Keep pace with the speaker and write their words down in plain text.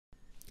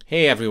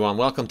Hey everyone,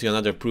 welcome to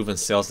another proven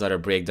sales letter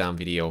breakdown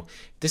video.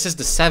 This is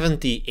the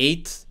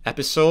 78th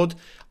episode,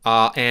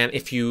 and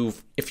if you're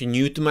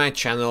new to my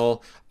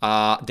channel,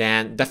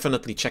 then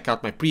definitely check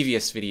out my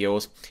previous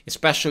videos,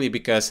 especially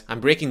because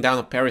I'm breaking down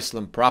a Parris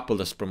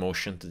Lampropoulos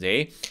promotion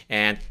today,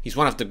 and he's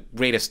one of the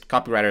greatest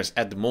copywriters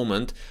at the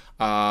moment.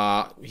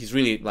 He's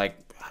really like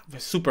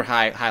super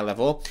high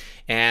level,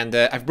 and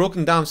I've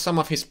broken down some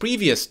of his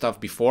previous stuff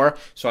before,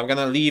 so I'm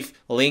gonna leave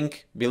a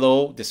link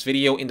below this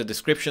video in the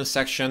description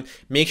section.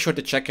 Make sure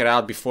to check it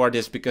out before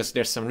this because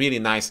there's some really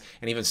nice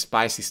and even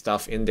spicy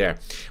stuff in there.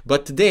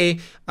 But today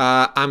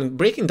I'm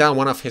breaking down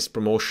one of his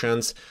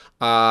promotions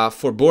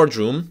for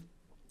boardroom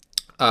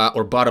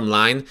or bottom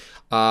line,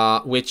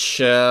 which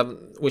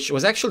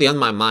was actually on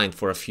my mind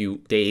for a few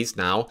days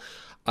now,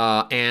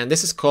 and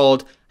this is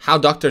called How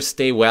Doctors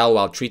Stay Well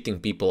While Treating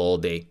People All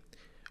Day.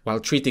 While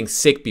treating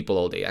sick people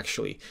all day,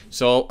 actually.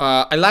 So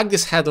I like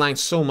this headline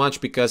so much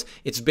because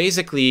it's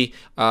basically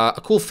a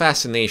cool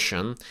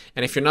fascination.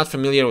 And if you're not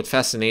familiar with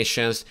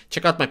fascinations,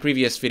 check out my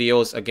previous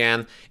videos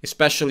again,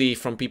 especially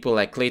from people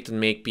like Clayton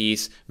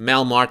Makepeace,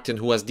 Mel Martin,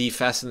 who was the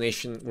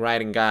fascination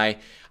writing guy,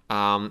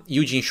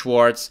 Eugene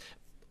Schwartz,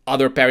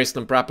 other Parris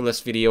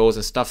Lampropoulos videos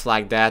and stuff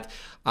like that,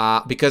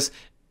 because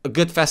a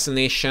good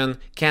fascination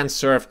can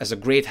serve as a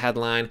great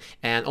headline,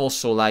 and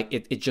also like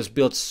it just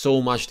builds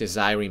so much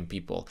desire in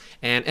people.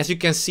 And as you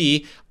can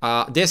see,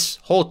 this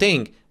whole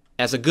thing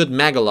as a good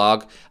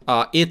megalogue,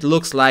 it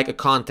looks like a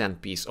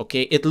content piece,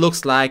 okay? It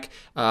looks like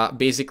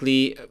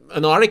basically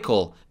an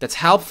article that's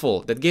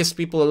helpful, that gives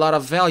people a lot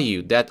of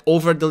value, that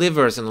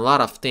over-delivers on a lot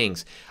of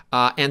things.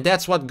 And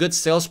that's what good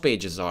sales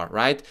pages are,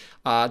 right?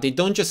 They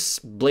don't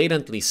just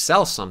blatantly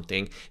sell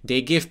something.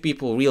 They give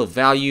people real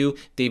value.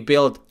 They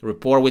build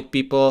rapport with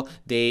people.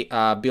 They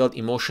build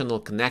emotional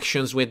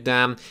connections with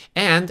them.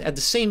 And at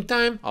the same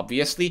time,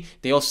 obviously,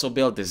 they also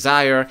build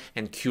desire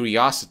and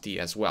curiosity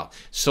as well.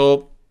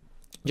 So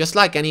just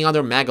like any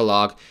other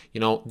megalogue, you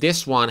know,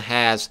 this one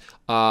has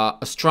a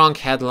strong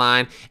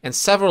headline and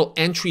several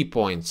entry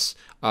points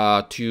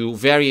to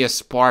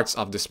various parts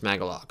of this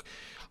megalogue.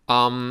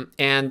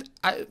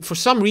 For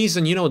some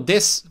reason, you know,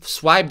 this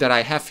swipe that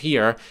I have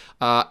here,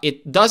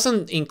 it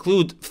doesn't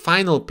include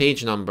final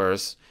page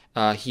numbers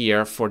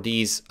here for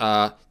these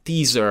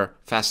teaser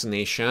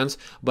fascinations,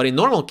 but in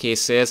normal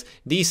cases,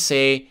 these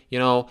say, you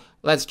know,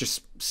 let's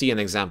just see an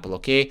example,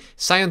 okay?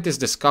 Scientists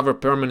discover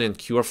permanent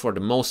cure for the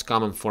most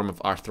common form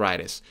of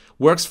arthritis.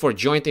 Works for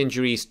joint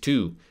injuries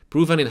too.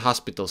 Proven in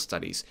hospital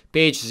studies.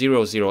 Page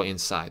 00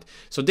 inside.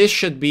 So this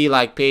should be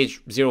like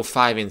page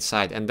 05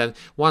 inside. And then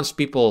once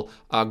people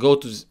go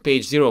to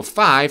page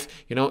 05,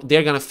 you know,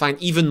 they're gonna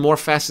find even more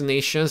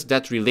fascinations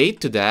that relate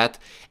to that.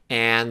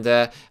 And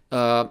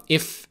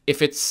if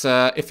it's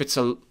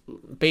a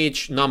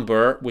page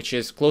number which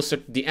is closer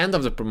to the end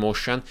of the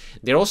promotion,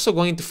 they're also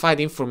going to find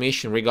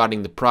information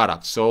regarding the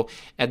product. So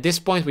at this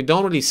point, we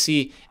don't really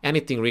see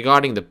anything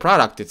regarding the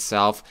product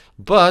itself,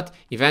 but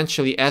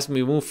eventually, as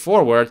we move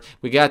forward,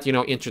 we get, you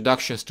know,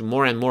 introductions to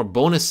more and more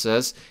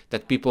bonuses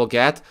that people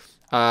get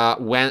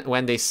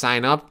when they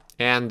sign up.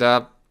 And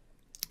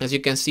as you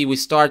can see, we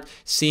start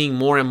seeing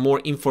more and more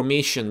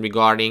information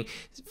regarding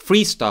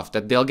free stuff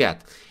that they'll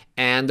get.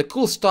 And the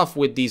cool stuff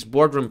with these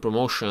boardroom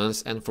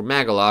promotions and for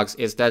megalogues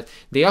is that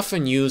they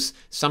often use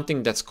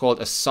something that's called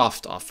a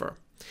soft offer.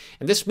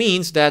 And this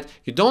means that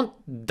you don't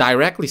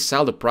directly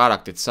sell the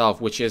product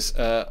itself, which is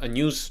a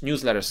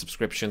newsletter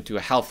subscription to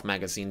a health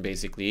magazine,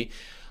 basically.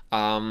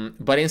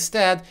 But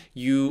instead,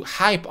 you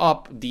hype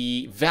up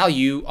the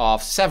value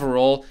of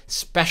several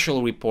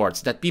special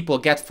reports that people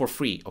get for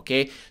free,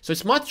 okay? So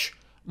it's much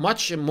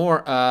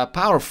more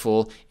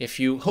powerful if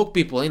you hook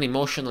people in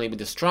emotionally with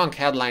a strong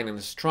headline and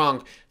a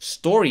strong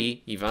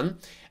story even,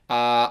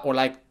 or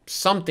like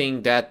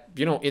something that,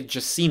 you know, it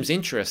just seems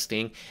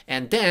interesting,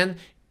 and then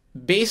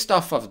based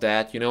off of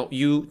that, you know,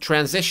 you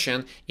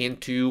transition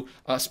into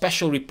a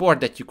special report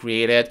that you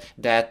created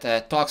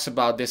that talks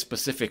about this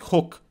specific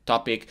hook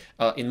topic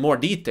in more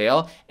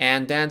detail,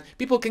 and then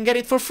people can get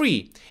it for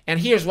free. And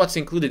here's what's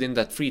included in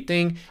that free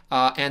thing.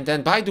 And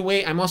then, by the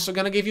way, I'm also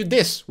gonna give you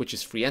this, which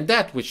is free, and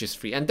that, which is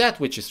free, and that,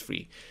 which is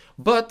free.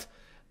 But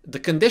the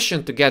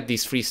condition to get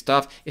these free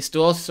stuff is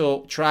to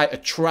also try a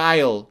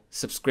trial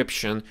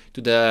subscription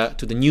to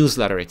the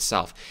newsletter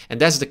itself.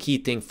 And that's the key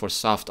thing for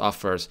soft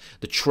offers,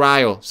 the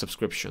trial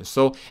subscription.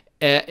 So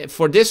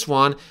for this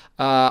one,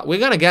 we're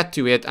gonna get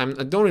to it. I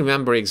don't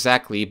remember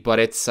exactly, but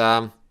it's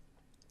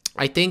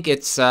I think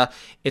it's a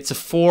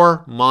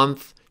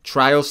 4-month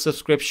trial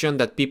subscription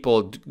that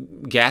people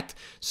get.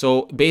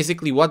 So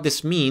basically what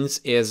this means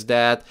is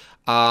that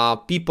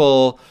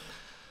people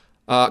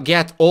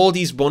get all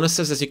these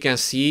bonuses, as you can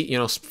see, you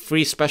know,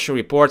 free special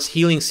reports,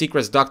 healing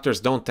secrets doctors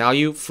don't tell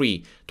you,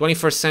 free.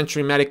 21st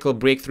century medical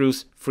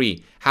breakthroughs,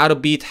 free. How to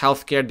beat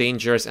healthcare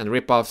dangers and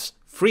ripoffs,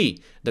 free.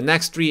 The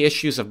next 3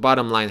 issues of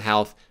Bottom Line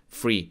Health,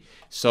 free.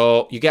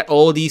 So you get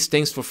all these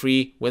things for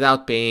free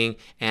without paying,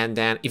 and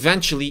then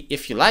eventually,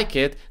 if you like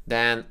it,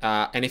 then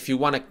and if you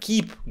want to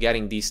keep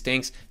getting these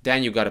things,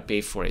 then you got to pay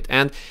for it.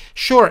 And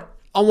sure,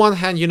 on one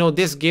hand, you know,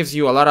 this gives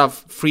you a lot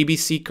of freebie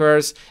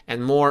seekers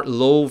and more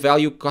low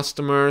value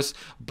customers,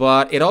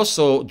 but it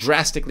also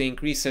drastically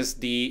increases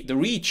the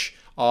reach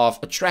of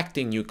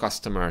attracting new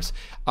customers.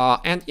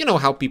 And you know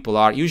how people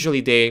are.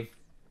 Usually they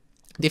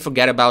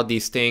forget about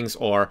these things,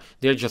 or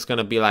they're just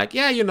gonna be like,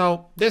 yeah, you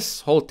know,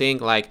 this whole thing,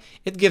 like,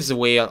 it gives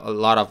away a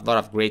lot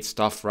of great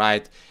stuff,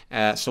 right?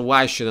 So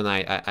why shouldn't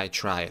I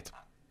try it?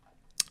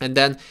 And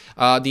then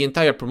the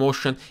entire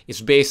promotion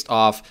is based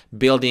off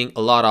building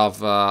a lot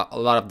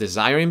of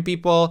desire in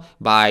people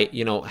by,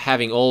 you know,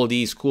 having all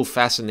these cool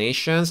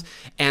fascinations,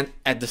 and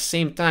at the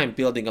same time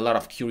building a lot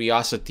of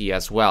curiosity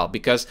as well,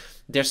 because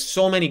there's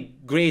so many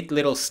great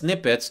little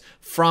snippets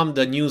from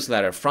the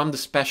newsletter, from the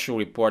special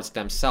reports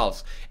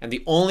themselves. And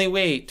the only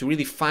way to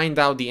really find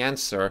out the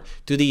answer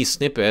to these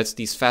snippets,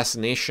 these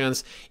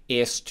fascinations,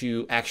 is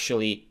to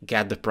actually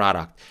get the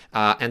product.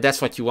 And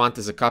that's what you want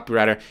as a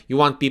copywriter. You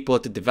want people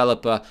to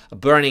develop a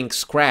burning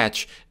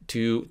scratch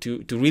to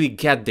really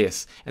get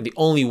this. And the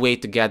only way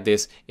to get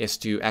this is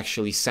to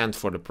actually send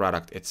for the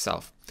product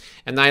itself.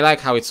 And I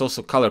like how it's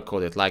also color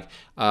coded, like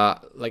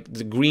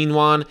the green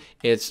one,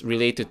 it's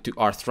related to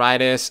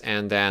arthritis,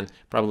 and then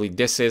probably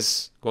this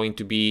is going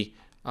to be,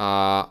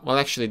 well,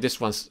 actually this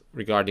one's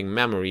regarding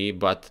memory,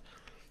 but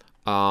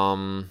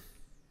yeah,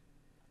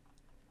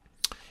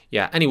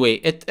 anyway,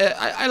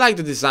 I like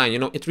the design, you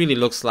know, it really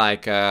looks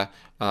like a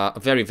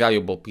very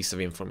valuable piece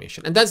of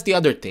information. And that's the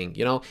other thing,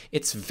 you know,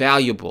 it's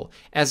valuable.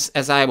 As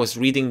I was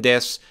reading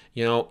this,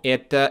 you know,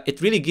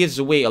 it really gives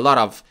away a lot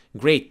of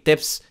great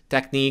tips,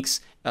 techniques,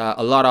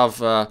 a lot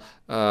of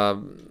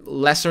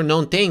lesser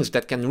known things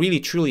that can really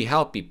truly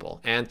help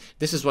people. And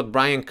this is what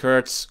Brian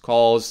Kurtz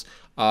calls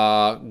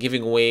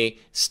giving away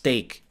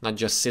steak, not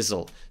just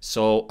sizzle.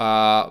 So,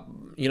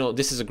 you know,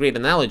 this is a great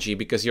analogy,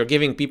 because you're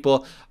giving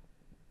people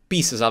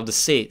pieces of the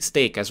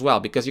steak as well,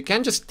 because you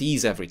can't just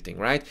tease everything,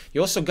 right?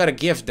 You also got to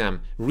give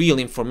them real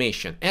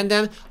information, and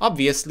then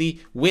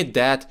obviously with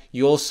that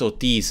you also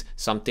tease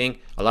something,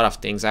 a lot of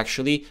things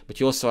actually,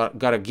 but you also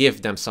got to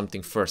give them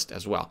something first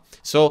as well.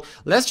 So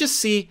let's just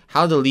see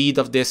how the lead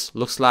of this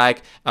looks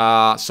like.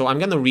 So I'm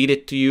gonna read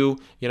it to you,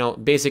 you know,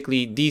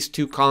 basically these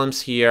two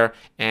columns here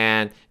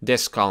and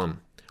this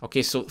column.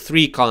 Okay, so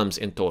 3 columns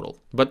in total.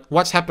 But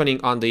what's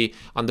happening on the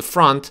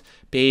front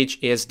page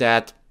is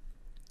that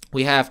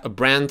we have a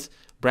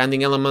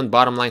branding element,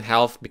 bottom line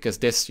health, because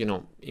this, you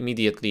know,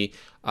 immediately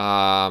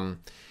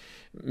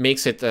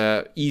makes it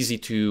easy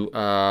to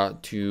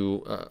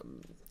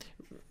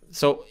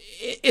so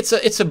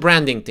it's a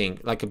branding thing,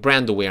 like a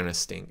brand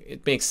awareness thing.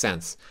 It makes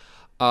sense.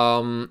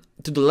 To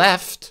the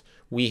left,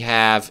 we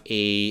have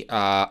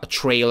a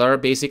trailer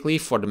basically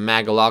for the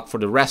megalog, for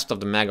the rest of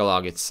the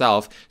megalog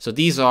itself. So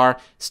these are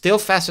still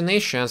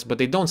fascinations, but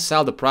they don't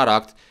sell the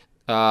product.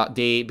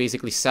 They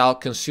basically sell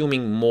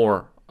consuming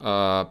more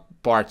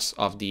parts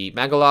of the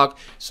megalog,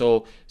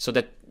 so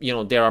that, you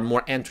know, there are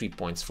more entry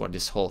points for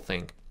this whole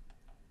thing.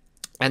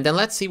 And then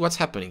let's see what's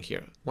happening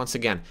here. Once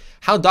again,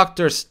 how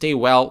doctors stay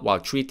well while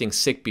treating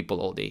sick people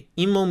all day.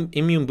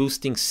 Immune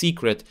boosting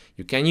secret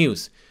you can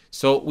use.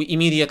 So we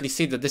immediately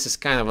see that this is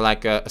kind of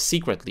like a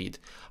secret lead,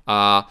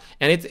 and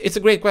it's a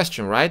great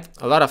question, right?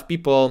 A lot of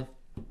people,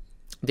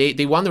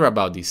 they wonder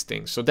about these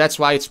things, so that's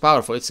why it's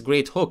powerful. It's a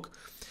great hook.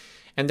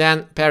 And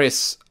then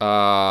Parris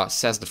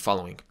says the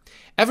following: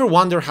 ever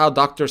wonder how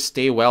doctors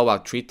stay well while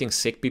treating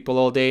sick people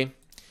all day?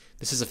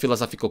 This is a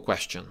philosophical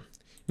question.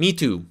 Me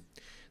too.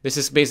 This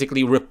is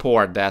basically a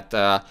report that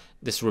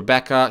this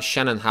Rebecca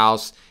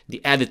Shannonhouse,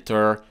 the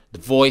editor, the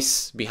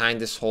voice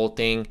behind this whole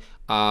thing,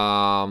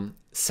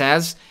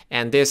 says,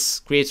 and this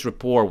creates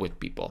rapport with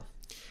people.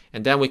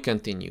 And then we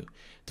continue.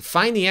 To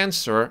find the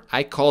answer,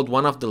 I called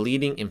one of the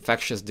leading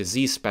infectious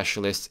disease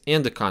specialists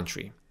in the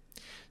country.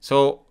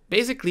 So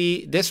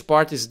basically, this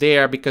part is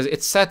there because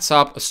it sets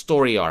up a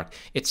story arc.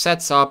 It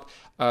sets up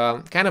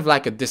kind of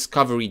like a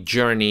discovery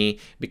journey,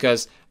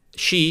 because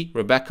she,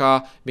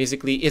 Rebecca,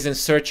 basically is in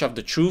search of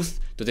the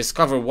truth to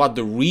discover what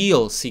the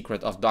real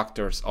secret of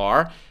doctors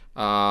are,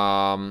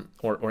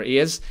 or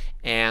is,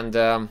 and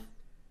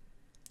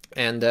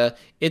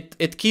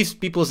it keeps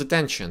people's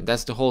attention.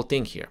 That's the whole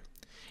thing here.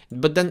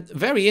 But then,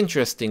 very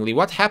interestingly,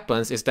 what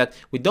happens is that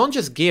we don't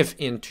just get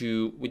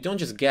into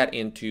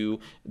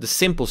the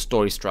simple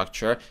story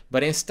structure,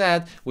 but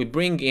instead we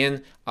bring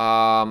in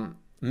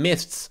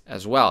myths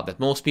as well that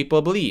most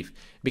people believe,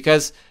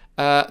 because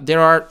there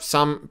are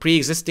some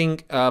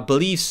pre-existing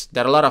beliefs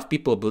that a lot of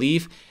people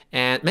believe,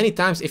 and many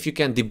times if you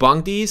can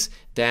debunk these,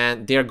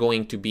 then they're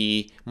going to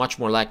be much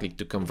more likely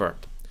to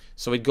convert.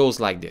 So it goes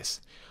like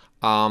this.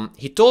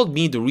 He told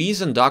me the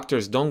reason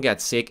doctors don't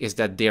get sick is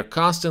that they're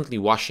constantly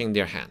washing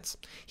their hands.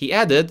 He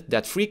added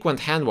that frequent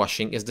hand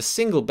washing is the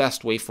single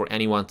best way for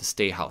anyone to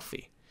stay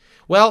healthy.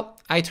 Well,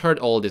 I'd heard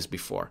all this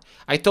before.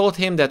 I told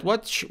him that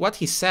what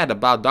he said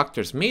about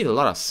doctors made a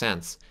lot of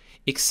sense,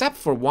 except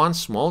for one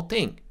small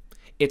thing.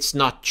 It's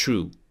not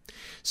true.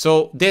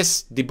 So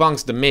this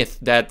debunks the myth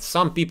that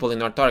some people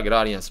in our target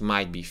audience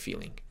might be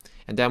feeling.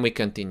 And then we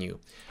continue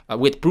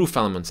with proof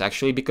elements,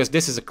 actually, because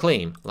this is a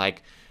claim.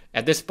 Like,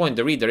 At this point,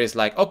 the reader is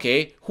like,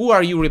 okay, who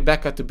are you,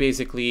 Rebecca, to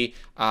basically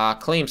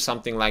claim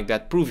something like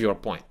that, prove your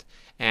point?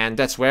 And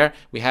that's where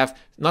we have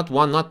not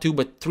one, not two,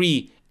 but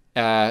three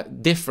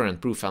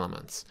different proof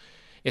elements.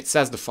 It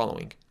says the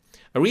following.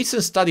 A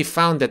recent study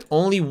found that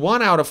only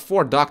 1 out of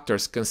 4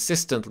 doctors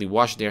consistently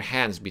wash their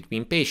hands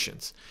between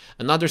patients.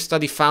 Another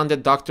study found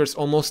that doctors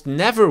almost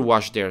never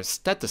wash their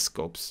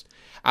stethoscopes.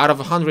 Out of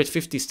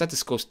 150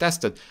 stethoscopes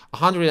tested,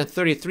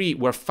 133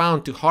 were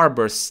found to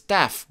harbor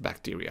staph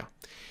bacteria.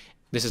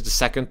 This is the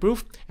second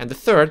proof. And the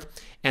third,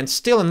 and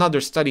still another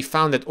study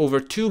found that over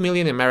 2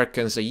 million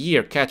Americans a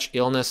year catch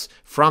illness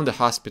from the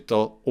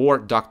hospital or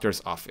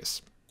doctor's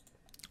office.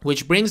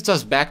 Which brings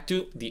us back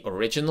to the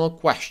original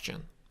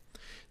question.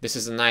 This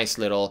is a nice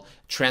little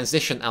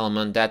transition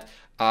element that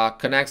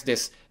connects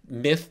this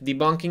myth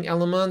debunking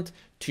element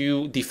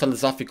to the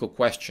philosophical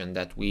question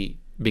that we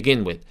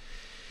begin with.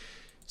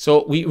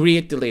 So we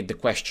reiterate the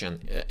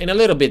question in a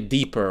little bit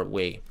deeper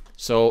way.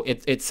 So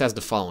it says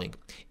the following.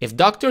 If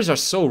doctors are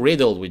so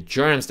riddled with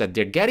germs that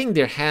they're getting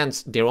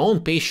their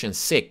own patients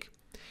sick,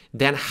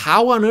 then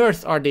how on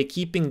earth are they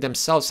keeping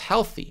themselves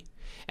healthy?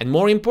 And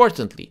more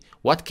importantly,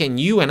 what can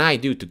you and I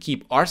do to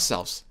keep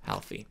ourselves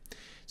healthy?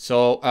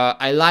 So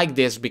I like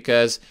this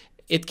because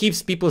it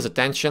keeps people's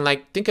attention.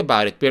 Like, think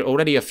about it. We're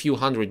already a few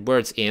hundred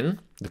words in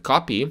the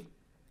copy,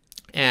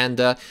 and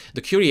the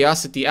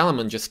curiosity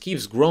element just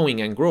keeps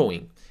growing and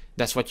growing.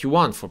 That's what you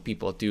want for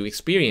people to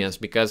experience,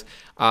 because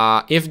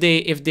if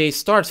they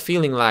start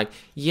feeling like,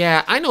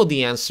 yeah, I know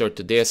the answer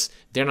to this,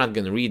 they're not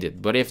going to read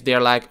it. But if they're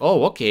like,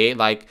 oh, okay,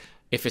 like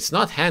if it's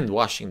not hand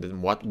washing,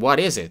 then what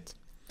is it?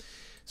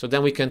 So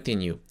then we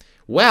continue.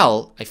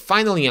 Well, I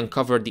finally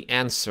uncovered the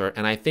answer,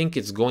 and I think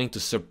it's going to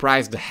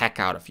surprise the heck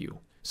out of you.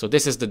 So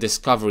this is the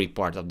discovery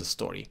part of the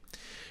story.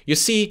 You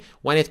see,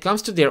 when it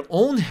comes to their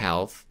own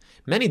health,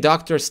 many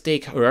doctors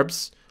take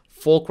herbs,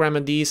 folk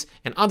remedies,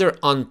 and other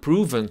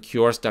unproven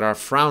cures that are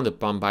frowned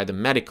upon by the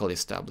medical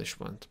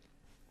establishment.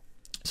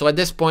 So at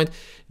this point,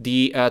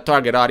 the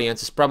target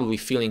audience is probably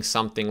feeling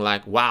something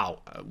like, wow,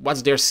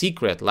 what's their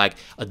secret? Like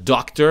a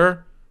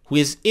doctor who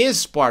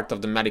is part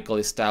of the medical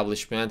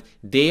establishment,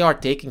 they are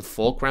taking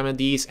folk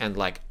remedies and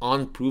like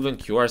unproven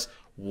cures.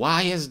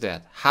 Why is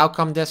that? How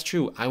come that's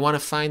true? I want to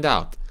find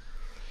out.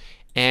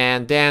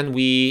 And then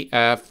we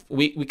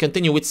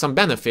continue with some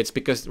benefits,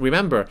 because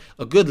remember,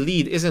 a good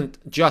lead isn't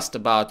just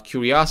about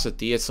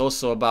curiosity, it's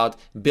also about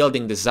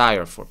building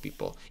desire for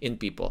people, in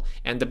people.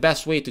 And the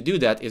best way to do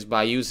that is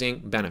by using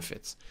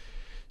benefits.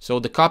 So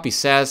the copy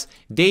says,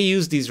 they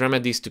use these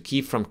remedies to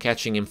keep from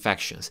catching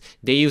infections.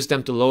 They use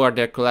them to lower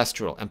their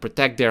cholesterol and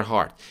protect their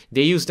heart.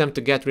 They use them to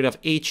get rid of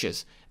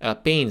aches,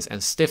 pains,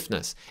 and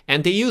stiffness.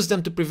 And they use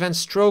them to prevent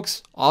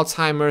strokes,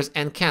 Alzheimer's,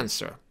 and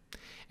cancer.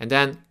 And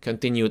then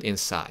continued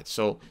inside.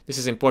 So this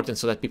is important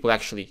so that people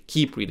actually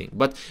keep reading.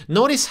 But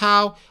notice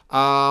how,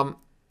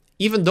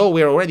 even though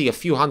we're already a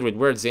few hundred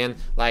words in,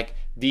 like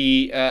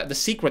the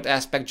secret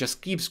aspect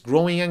just keeps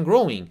growing and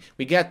growing.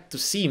 We get to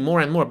see more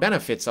and more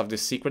benefits of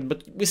this secret,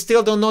 but we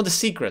still don't know the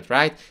secret,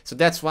 right? So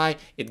that's why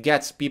it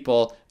gets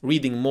people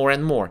reading more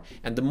and more.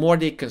 And the more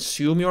they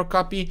consume your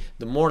copy,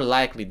 the more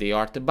likely they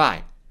are to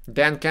buy.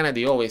 Dan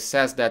Kennedy always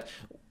says that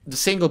the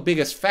single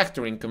biggest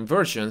factor in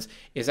conversions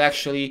is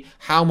actually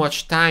how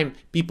much time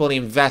people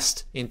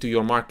invest into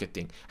your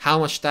marketing, how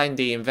much time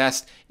they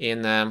invest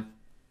in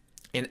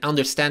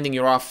understanding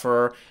your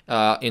offer,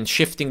 in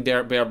shifting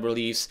their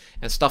beliefs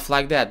and stuff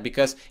like that,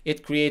 because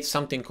it creates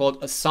something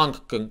called a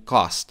sunken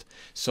cost.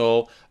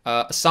 So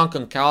a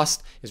sunken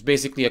cost is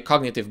basically a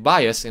cognitive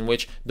bias in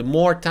which the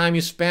more time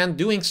you spend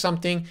doing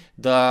something,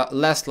 the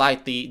less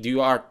likely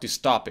you are to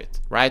stop it,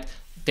 right?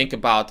 Think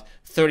about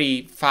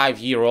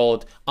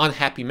 35-year-old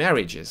unhappy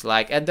marriages.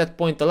 Like at that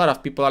point, a lot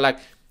of people are like,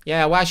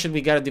 yeah, why should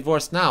we get a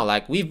divorce now?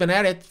 Like we've been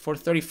at it for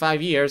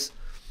 35 years.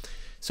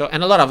 So,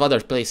 and a lot of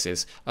other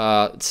places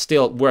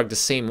still work the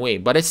same way,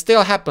 but it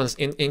still happens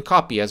in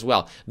copy as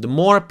well. The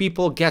more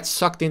people get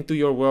sucked into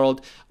your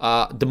world,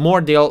 the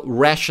more they'll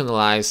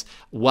rationalize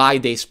why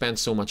they spend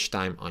so much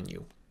time on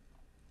you.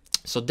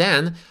 So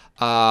then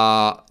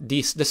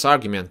this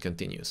argument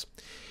continues.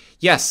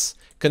 Yes,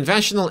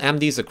 conventional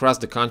MDs across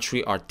the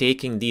country are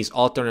taking these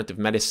alternative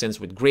medicines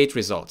with great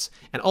results,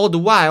 and all the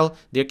while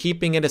they're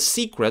keeping it a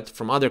secret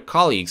from other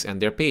colleagues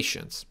and their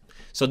patients.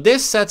 So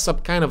this sets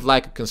up kind of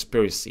like a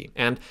conspiracy,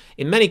 and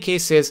in many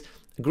cases,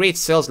 a great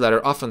sales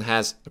letter often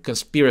has a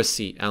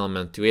conspiracy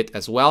element to it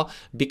as well,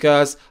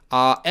 because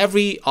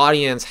every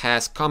audience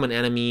has common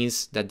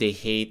enemies that they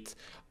hate.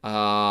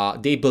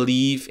 They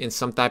believe in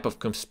some type of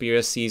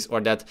conspiracies,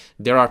 or that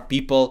there are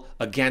people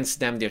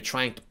against them, they're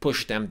trying to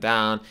push them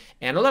down.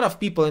 And a lot of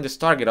people in this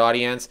target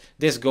audience,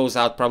 this goes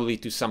out probably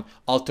to some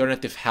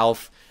alternative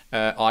health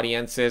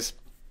audiences.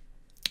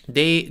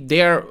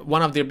 They're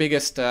one of their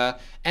biggest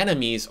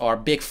enemies are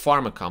big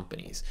pharma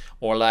companies,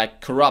 or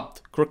like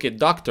corrupt, crooked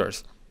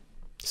doctors.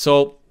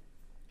 So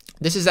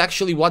this is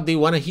actually what they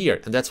want to hear,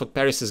 and that's what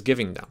Parris is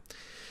giving them.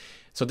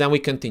 So then we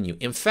continue.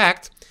 In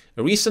fact,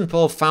 A recent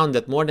poll found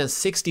that more than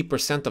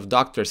 60% of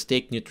doctors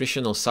take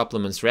nutritional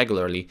supplements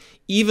regularly,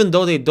 even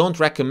though they don't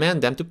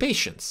recommend them to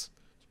patients.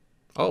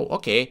 Oh,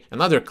 okay,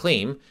 another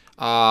claim,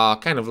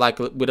 kind of like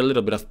with a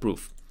little bit of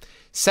proof.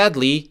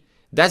 Sadly,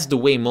 that's the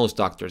way most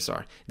doctors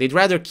are. They'd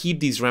rather keep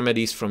these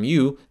remedies from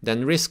you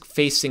than risk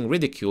facing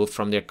ridicule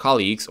from their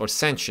colleagues or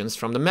sanctions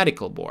from the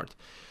medical board.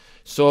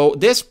 So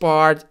this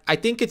part, I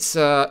think it's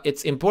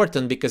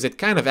important because it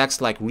kind of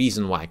acts like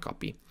reason why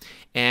copy.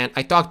 And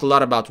I talked a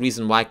lot about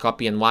reason why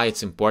copy and why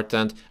it's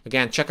important.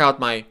 Again, check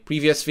out my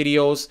previous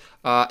videos,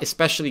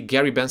 especially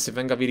Gary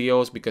Bencivenga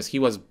videos, because he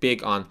was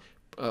big on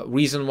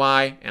reason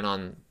why and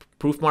on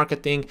proof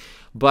marketing.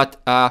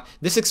 But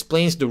this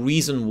explains the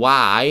reason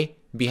why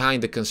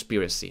behind the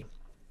conspiracy.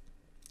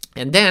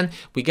 And then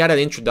we got an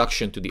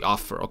introduction to the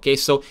offer. Okay,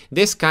 so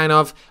this kind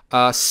of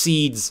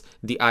seeds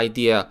the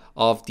idea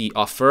of the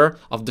offer,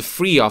 of the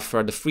free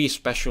offer, the free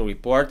special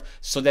report,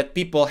 so that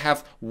people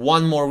have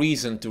one more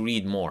reason to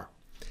read more.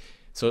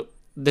 So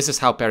this is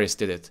how Parris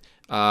did it.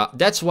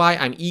 That's why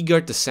I'm eager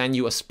to send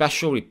you a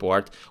special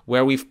report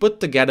where we've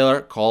put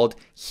together called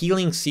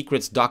Healing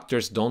Secrets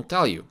Doctors Don't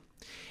Tell You.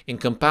 In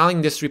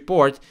compiling this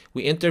report,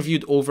 we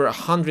interviewed over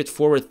 100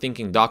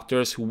 forward-thinking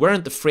doctors who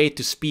weren't afraid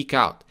to speak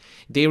out.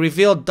 They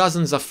revealed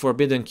dozens of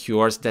forbidden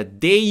cures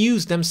that they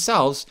use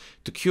themselves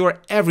to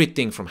cure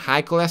everything from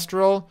high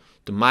cholesterol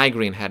to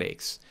migraine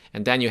headaches.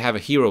 And then you have a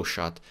hero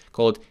shot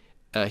called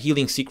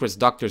Healing Secrets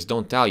Doctors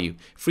Don't Tell You.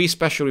 Free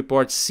special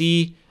report,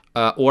 see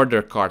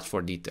order card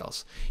for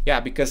details. Yeah,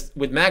 because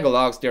with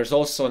megalogues, there's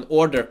also an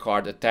order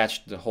card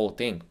attached to the whole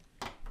thing.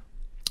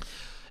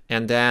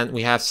 And then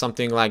we have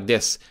something like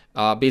this,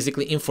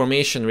 basically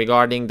information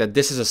regarding that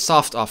this is a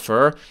soft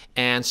offer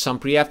and some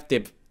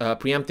preemptive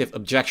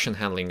objection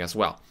handling as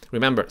well.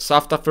 Remember,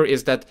 soft offer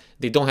is that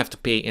they don't have to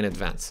pay in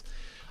advance.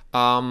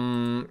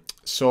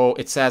 So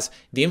it says,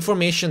 the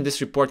information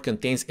this report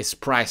contains is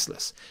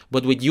priceless,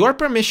 but with your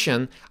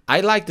permission,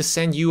 I'd like to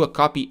send you a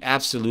copy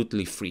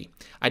absolutely free.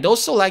 I'd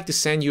also like to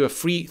send you a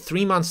free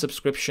 3-month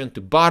subscription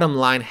to Bottom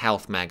Line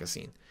Health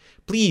magazine.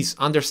 Please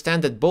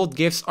understand that both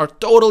gifts are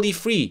totally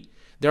free.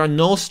 There are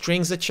no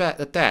strings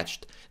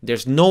attached.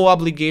 There's no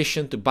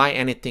obligation to buy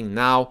anything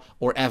now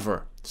or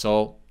ever.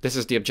 So this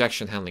is the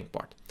objection handling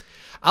part.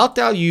 I'll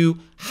tell you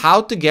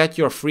how to get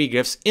your free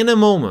gifts in a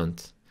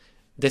moment.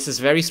 This is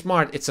very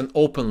smart. It's an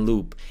open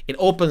loop. It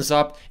opens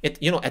up,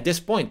 at this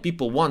point,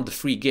 people want the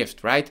free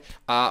gift, right?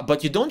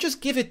 But you don't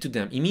just give it to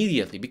them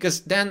immediately,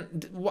 because then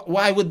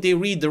why would they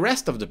read the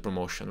rest of the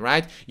promotion,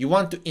 right? You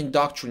want to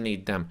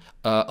indoctrinate them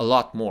a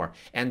lot more.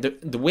 And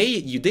the way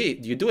you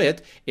do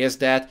it is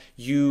that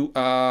you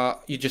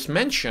just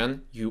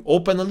mention, you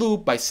open a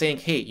loop by saying,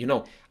 hey,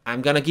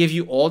 I'm gonna give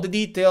you all the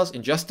details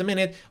in just a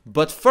minute,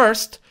 but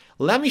first,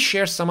 let me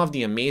share some of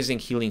the amazing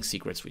healing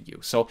secrets with you.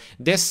 So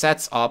this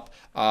sets up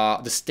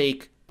the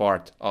stake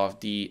part of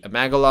the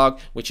megalogue,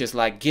 which is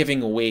like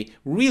giving away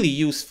really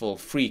useful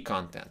free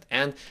content.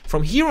 And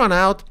from here on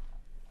out,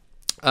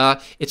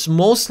 it's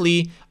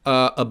mostly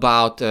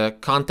about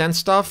content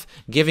stuff,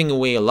 giving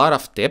away a lot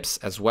of tips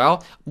as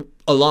well,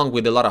 along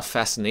with a lot of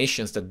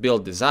fascinations that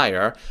build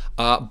desire.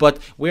 But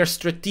we're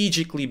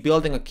strategically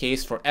building a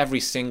case for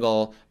every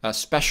single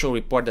special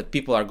report that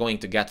people are going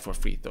to get for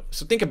free.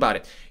 So think about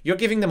it. You're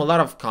giving them a lot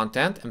of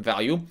content and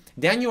value.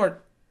 Then you're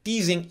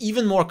teasing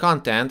even more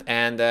content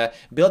and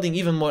building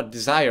even more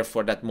desire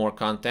for that more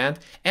content.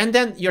 And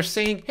then you're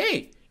saying,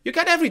 hey, you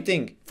got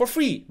everything for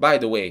free, by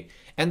the way.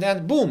 And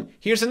then boom,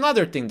 here's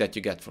another thing that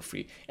you get for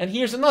free. And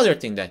here's another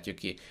thing that you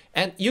get.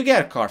 And you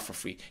get a car for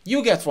free.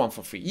 You get one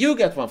for free. You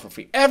get one for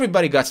free.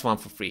 Everybody gets one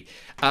for free.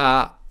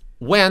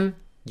 When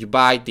you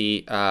buy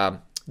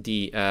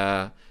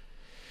the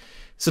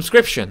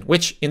subscription,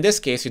 which in this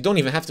case, you don't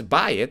even have to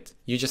buy it.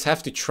 You just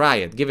have to try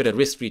it. Give it a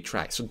risk-free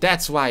try. So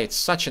that's why it's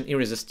such an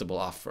irresistible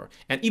offer.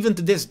 And even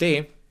to this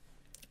day,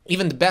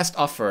 even the best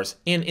offers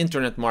in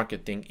internet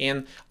marketing,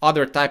 in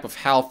other type of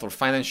health or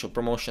financial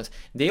promotions,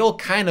 they all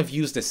kind of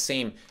use the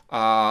same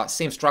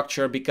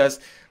structure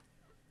because,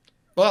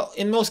 well,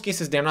 in most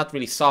cases, they're not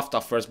really soft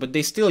offers, but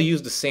they still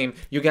use the same.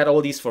 You get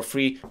all these for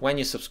free when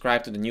you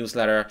subscribe to the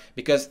newsletter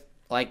because,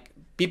 like,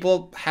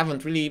 people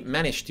haven't really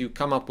managed to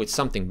come up with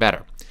something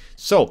better.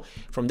 So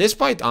from this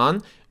point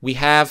on, we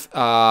have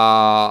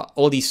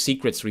all these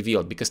secrets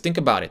revealed because think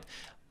about it.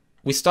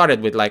 We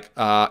started with like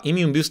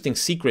immune boosting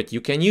secret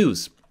you can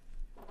use.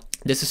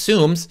 This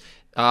assumes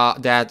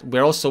that we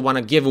also want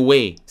to give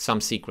away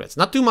some secrets.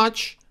 Not too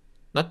much,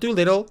 not too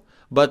little,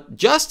 but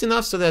just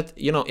enough so that,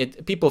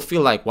 people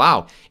feel like,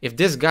 wow, if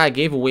this guy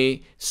gave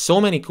away so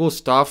many cool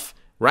stuff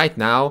right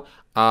now,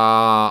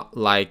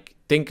 like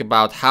think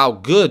about how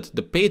good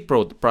the paid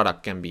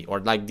product can be,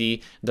 or like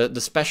the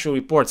special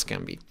reports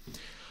can be.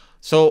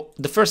 So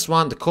the first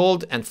one, the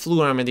cold and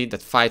flu remedy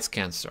that fights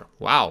cancer.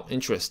 Wow,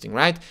 interesting,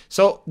 right?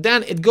 So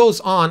then it goes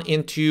on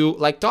into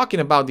like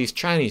talking about these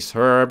Chinese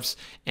herbs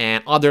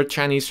and other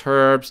Chinese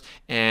herbs,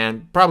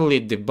 and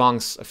probably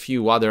debunks a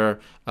few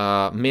other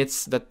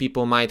myths that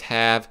people might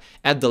have.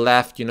 At the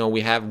left, you know,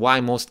 we have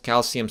why most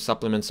calcium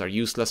supplements are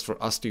useless for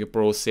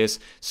osteoporosis.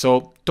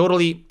 So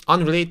totally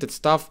unrelated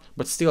stuff,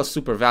 but still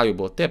super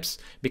valuable tips,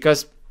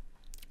 because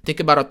think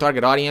about our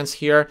target audience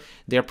here.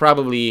 They're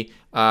probably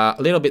a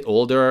little bit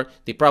older.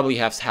 They probably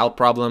have health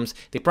problems.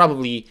 They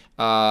probably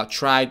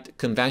tried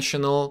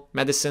conventional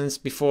medicines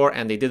before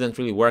and they didn't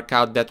really work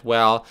out that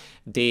well.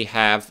 They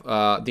have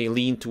they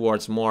lean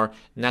towards more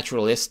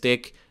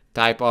naturalistic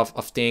type of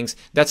things.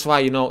 That's why,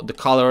 you know, the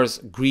colors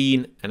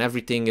green and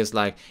everything is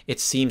like, it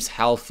seems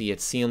healthy,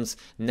 it seems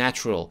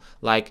natural.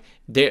 Like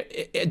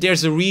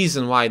there's a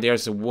reason why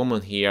there's a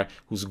woman here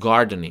who's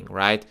gardening,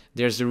 right?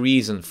 There's a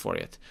reason for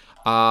it.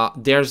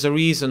 There's a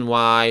reason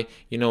why,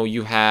 you know,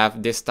 you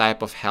have this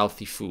type of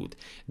healthy food.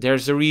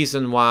 There's a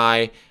reason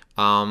why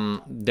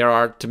there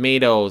are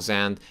tomatoes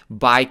and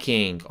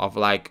biking of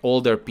like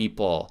older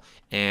people,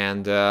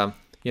 and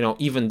you know,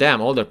 even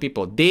them older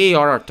people, they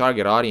are our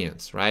target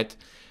audience, right?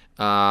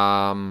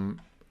 And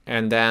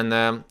then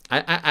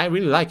I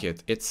really like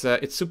it. It's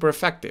super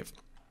effective.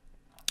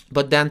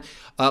 But then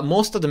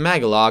most of the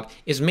Megalog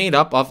is made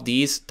up of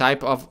these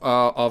type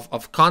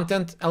of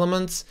content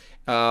elements,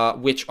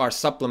 which are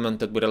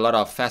supplemented with a lot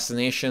of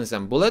fascinations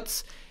and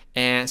bullets,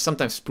 and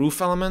sometimes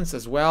proof elements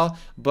as well.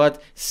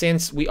 But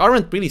since we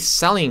aren't really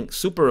selling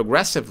super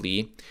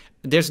aggressively,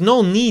 there's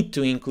no need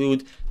to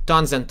include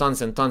tons and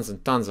tons and tons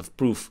and tons of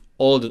proof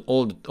all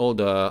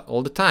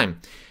the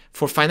time.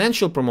 For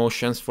financial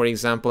promotions, for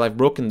example, I've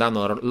broken down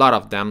a lot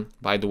of them,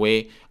 by the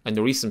way, in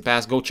the recent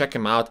past. Go check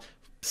them out.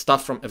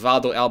 Stuff from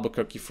Evaldo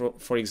Albuquerque,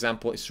 for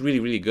example, is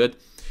really, really good.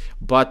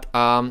 But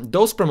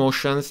those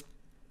promotions,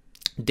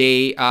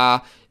 they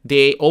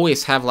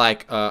always have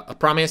like a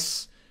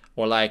promise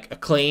or like a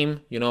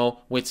claim, you know,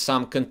 with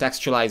some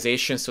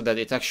contextualization so that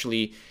it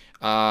actually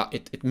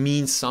it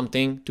means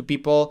something to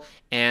people,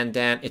 and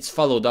then it's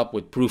followed up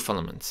with proof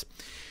elements.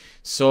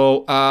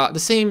 So the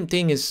same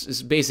thing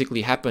is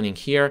basically happening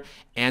here,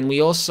 and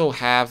we also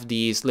have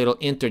these little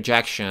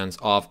interjections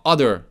of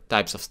other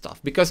types of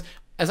stuff, because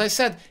as I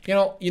said, you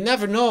know, you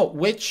never know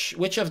which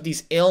of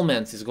these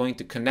ailments is going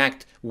to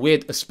connect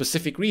with a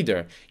specific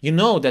reader. You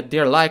know that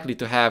they're likely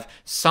to have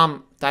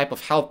some type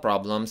of health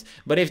problems,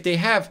 but if they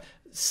have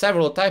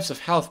several types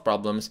of health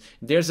problems,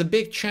 there's a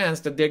big chance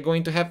that they're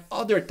going to have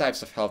other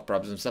types of health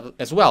problems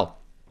as well.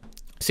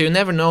 So you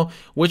never know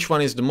which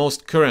one is the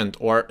most current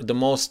or the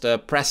most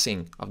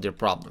pressing of their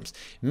problems.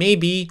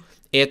 Maybe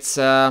it's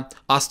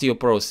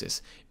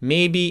osteoporosis.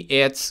 Maybe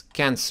it's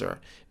cancer.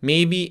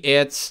 Maybe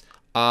it's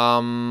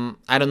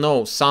I don't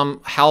know,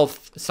 some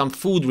health, some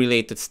food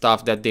related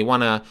stuff that they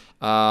wanna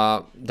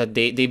that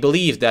they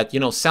believe that, you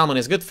know, salmon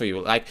is good for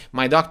you. Like,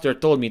 my doctor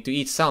told me to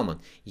eat salmon.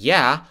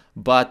 Yeah,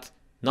 but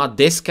not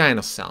this kind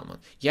of salmon.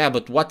 Yeah,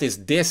 but what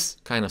is this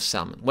kind of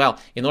salmon? Well,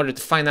 in order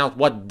to find out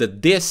what the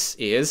this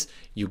is,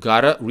 you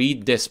gotta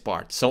read this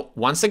part. So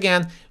once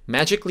again,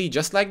 magically,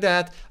 just like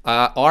that,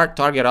 our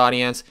target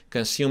audience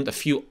consumed a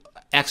few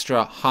extra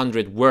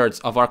 100 words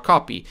of our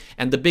copy,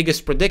 and the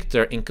biggest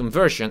predictor in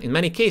conversion in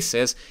many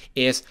cases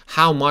is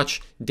how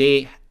much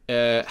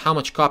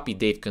copy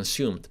they've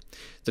consumed.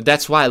 So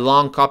that's why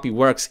long copy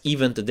works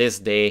even to this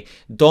day.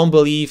 Don't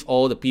believe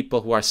all the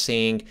people who are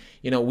saying,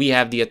 you know, we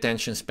have the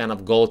attention span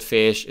of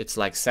goldfish, it's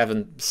like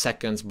 7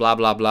 seconds, blah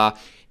blah blah.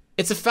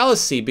 It's a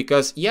fallacy,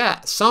 because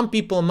yeah, some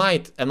people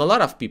might, and a lot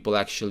of people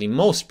actually,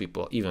 most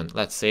people even,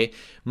 let's say,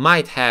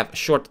 might have a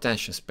short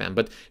attention span.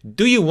 But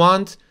do you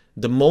want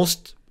the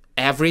most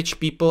average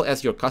people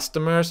as your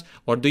customers,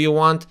 or do you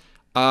want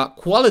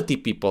quality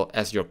people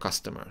as your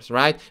customers,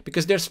 right?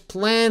 Because there's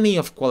plenty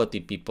of quality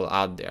people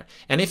out there.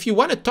 And if you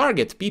want to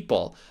target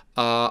people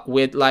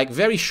with like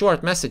very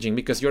short messaging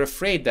because you're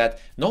afraid that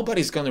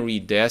nobody's going to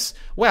read this,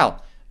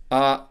 well,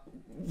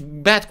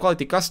 bad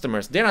quality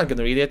customers, they're not going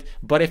to read it.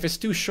 But if it's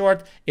too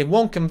short, it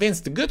won't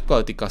convince the good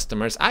quality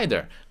customers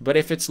either. But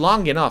if it's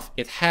long enough,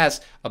 it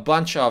has a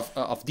bunch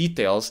of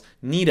details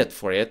needed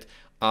for it,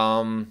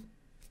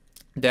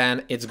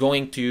 then it's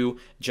going to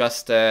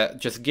just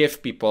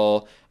give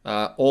people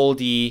all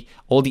the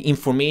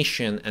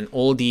information and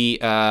all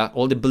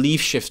the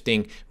belief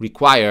shifting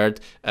required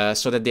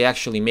so that they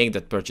actually make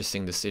that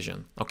purchasing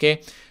decision.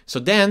 Okay, so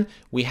then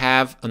we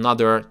have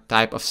another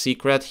type of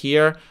secret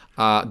here.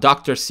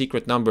 Doctor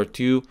secret number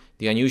 2,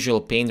 the unusual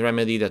pain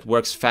remedy that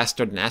works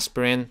faster than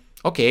aspirin.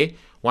 Okay,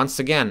 once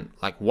again,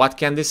 like, what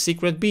can this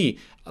secret be?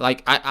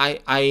 Like,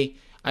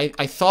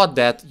 I thought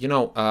that, you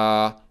know,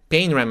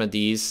 pain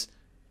remedies,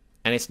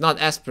 and it's not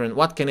aspirin,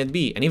 what can it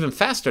be? And even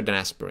faster than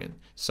aspirin.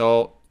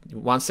 So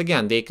once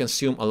again, they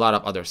consume a lot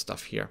of other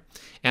stuff here.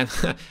 And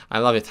I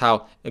love it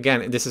how,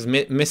 again, this is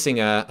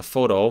missing a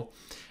photo.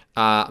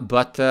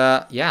 But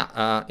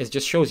it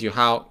just shows you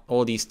how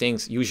all these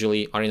things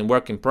usually are in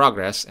work in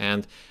progress.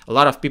 And a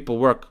lot of people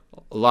work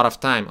a lot of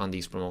time on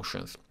these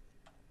promotions.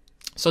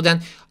 So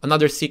then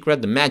another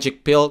secret, the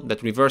magic pill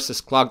that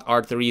reverses clogged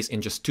arteries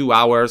in just 2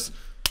 hours.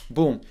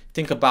 Boom.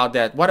 Think about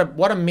that.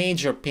 What a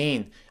major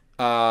pain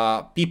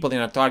people in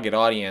our target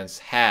audience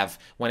have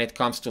when it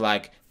comes to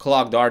like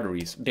clogged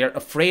arteries. They're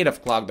afraid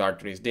of clogged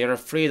arteries. They're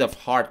afraid of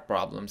heart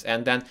problems.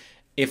 And then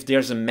if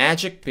there's a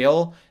magic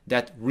pill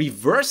that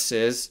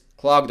reverses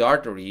clogged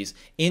arteries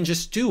in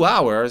just 2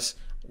 hours,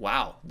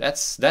 wow,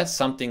 that's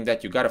something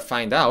that you got to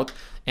find out.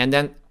 And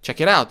then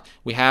check it out.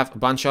 We have a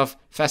bunch of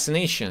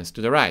fascinations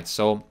to the right.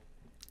 So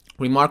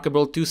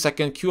remarkable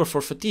 2-second cure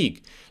for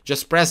fatigue.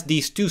 Just press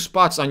these 2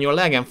 spots on your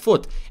leg and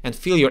foot and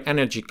feel your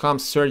energy come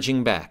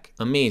surging back.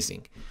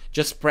 Amazing.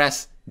 Just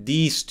press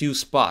these 2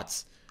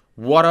 spots.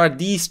 What are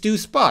these 2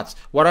 spots?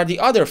 What are the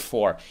other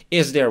 4?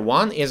 Is there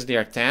 1? Is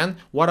there 10?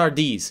 What are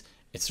these?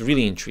 It's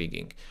really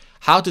intriguing.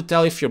 How to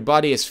tell if your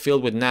body is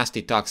filled with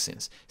nasty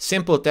toxins.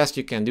 Simple test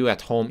you can do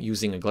at home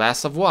using a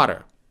glass of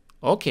water.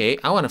 Okay,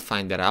 I want to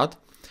find that out.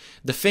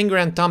 The finger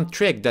and thumb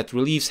trick that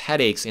relieves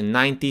headaches in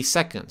 90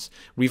 seconds.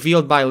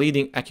 Revealed by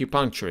leading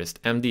acupuncturist,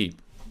 MD.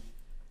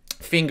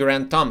 Finger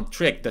and thumb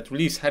trick that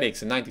relieves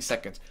headaches in 90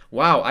 seconds.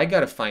 Wow, I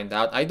gotta find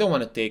out. I don't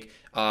want to take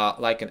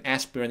like an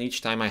aspirin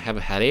each time I have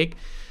a headache.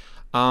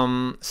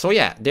 So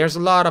yeah, there's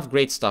a lot of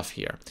great stuff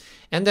here.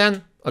 And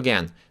then,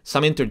 again,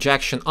 some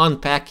interjection,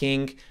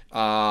 unpacking,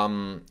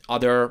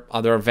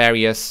 other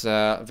various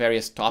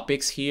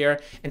topics here.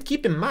 And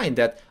keep in mind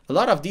that a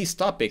lot of these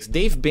topics,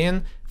 they've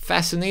been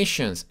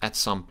fascinations at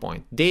some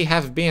point. They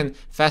have been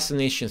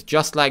fascinations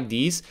just like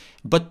these,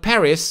 but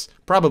Parris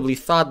probably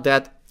thought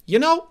that, you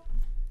know,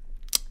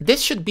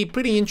 this should be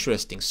pretty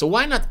interesting. So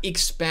why not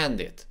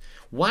expand it?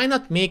 Why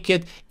not make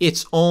it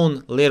its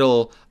own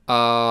little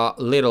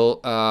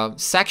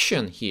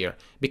section here?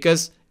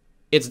 Because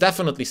it's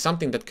definitely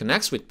something that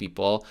connects with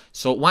people,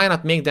 so why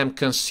not make them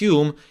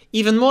consume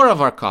even more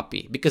of our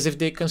copy? Because if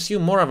they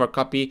consume more of our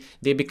copy,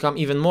 they become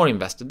even more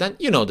invested. Then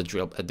you know the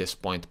drill at this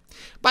point.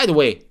 By the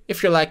way,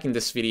 if you're liking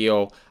this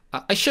video,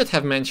 I should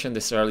have mentioned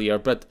this earlier,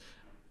 but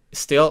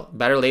still,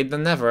 better late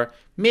than never.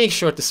 Make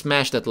sure to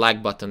smash that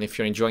like button if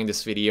you're enjoying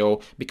this video,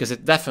 because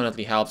it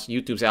definitely helps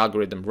YouTube's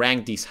algorithm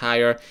rank these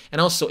higher.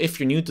 And also, if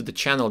you're new to the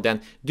channel,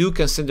 then do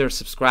consider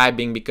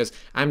subscribing, because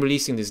I'm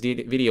releasing these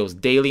videos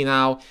daily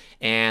now.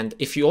 And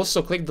if you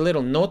also click the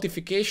little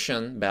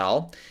notification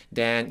bell,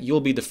 then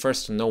you'll be the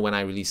first to know when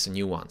I release a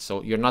new one.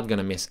 So you're not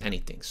gonna miss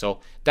anything.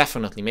 So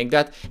definitely make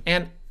that.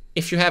 And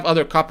if you have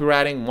other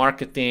copywriting,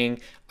 marketing,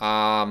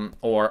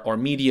 or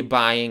media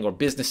buying or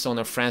business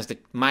owner friends that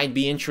might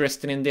be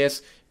interested in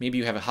this, maybe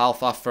you have a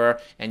half offer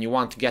and you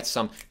want to get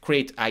some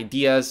great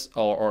ideas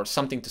or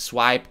something to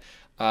swipe,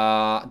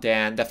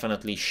 then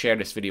definitely share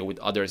this video with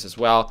others as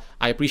well.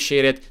 I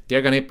appreciate it,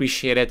 they're going to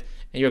appreciate it,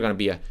 and you're going to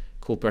be a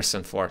cool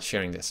person for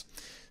sharing this.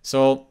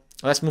 So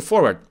let's move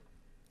forward.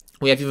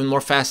 We have even more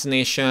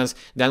fascinations.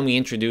 Then we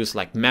introduce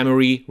like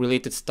memory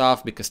related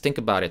stuff, because think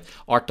about it,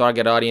 our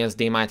target audience,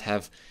 they might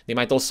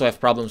also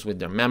have problems with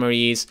their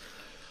memories.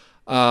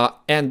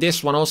 And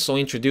this one also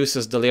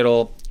introduces the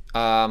little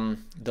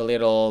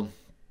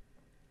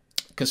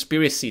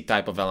conspiracy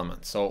type of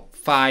element. So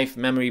 5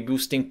 memory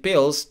boosting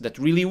pills that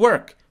really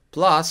work,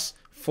 plus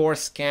 4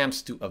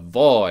 scams to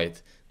avoid.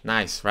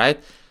 Nice,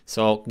 right?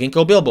 So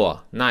ginkgo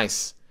biloba,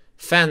 nice.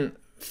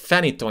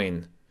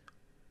 Phenytoin,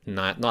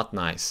 not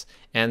nice.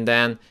 And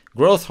then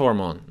growth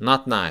hormone,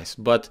 not nice,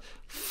 but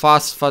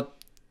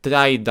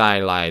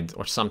phosphatidylide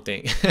or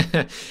something.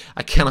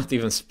 I cannot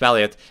even spell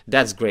it.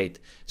 That's great.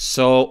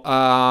 So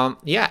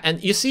yeah,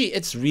 and you see,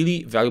 it's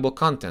really valuable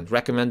content.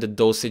 Recommended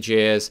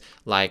dosages,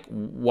 like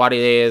what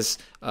it is,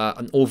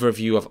 an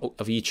overview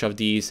of each of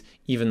these,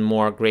 even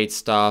more great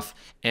stuff.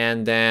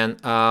 And then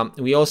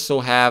we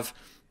also have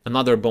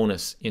another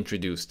bonus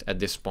introduced at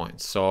this point.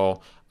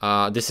 So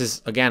this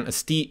is again a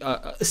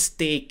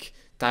steak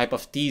type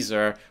of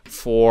teaser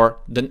for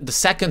the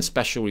second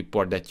special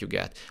report that you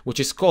get,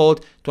 which is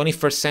called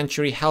 21st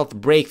Century Health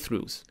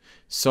Breakthroughs.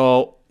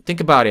 So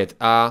think about it.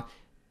 Our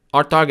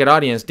target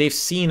audience, they've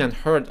seen and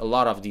heard a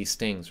lot of these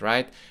things,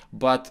 right?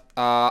 But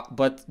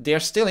they're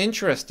still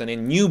interested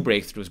in new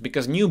breakthroughs,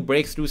 because new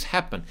breakthroughs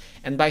happen.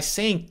 And by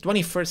saying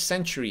 21st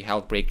century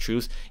health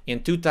breakthroughs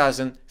in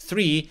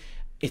 2003,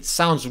 it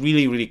sounds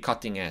really, really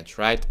cutting edge,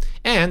 right?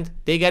 And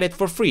they get it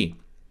for free.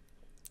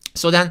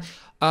 So then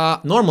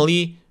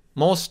normally,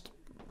 most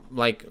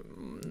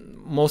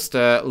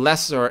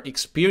lesser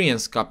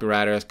experienced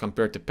copywriters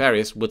compared to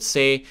Parris would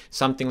say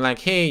something like,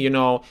 hey, you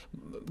know,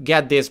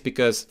 get this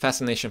because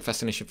fascination.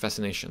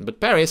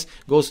 But Parris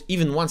goes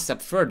even one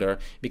step further,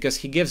 because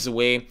he gives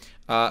away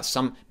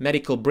some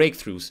medical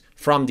breakthroughs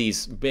from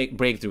these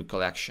breakthrough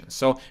collections.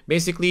 So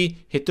basically,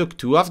 he took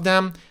 2 of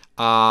them.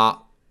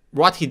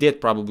 What he did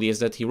probably is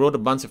that he wrote a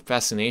bunch of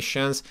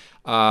fascinations.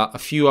 A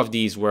few of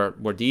these were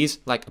these,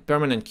 like a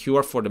permanent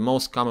cure for the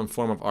most common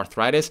form of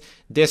arthritis.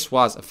 This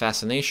was a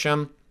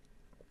fascination.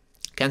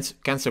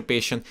 Cancer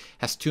patient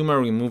has tumor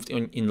removed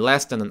in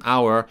less than an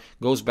hour,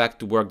 goes back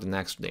to work the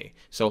next day.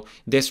 So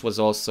this was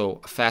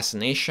also a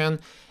fascination,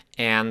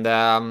 and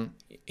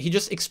he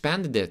just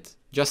expanded it.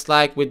 just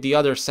like with the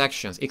other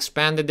sections,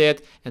 expanded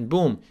it, and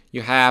boom,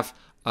 you have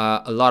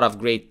a lot of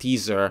great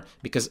teaser,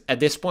 because at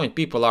this point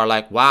people are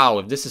like, wow,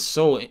 if this is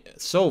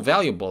so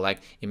valuable, like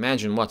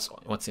imagine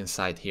what's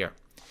inside here.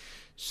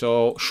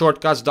 So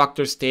shortcuts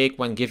doctors take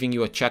when giving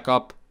you a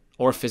checkup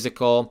or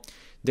physical.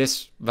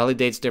 This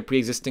validates their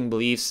pre-existing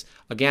beliefs.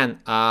 Again,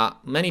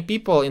 many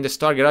people in this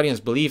target audience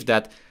believe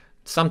that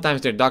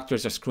sometimes their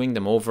doctors are screwing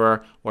them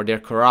over, or they're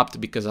corrupt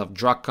because of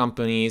drug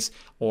companies,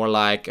 or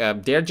like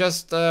they're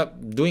just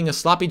doing a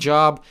sloppy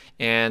job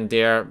and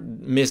they're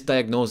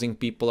misdiagnosing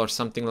people or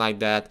something like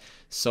that.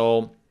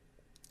 So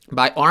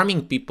by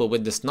arming people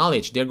with this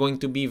knowledge, they're going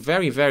to be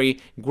very, very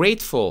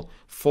grateful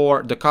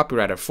for the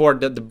copywriter, for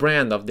the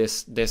brand of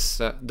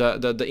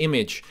the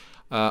image,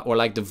 or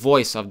like the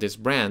voice of this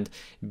brand,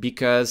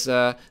 because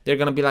they're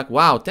gonna be like,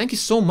 wow, thank you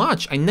so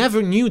much. I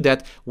never knew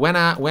that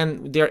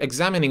when they're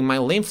examining my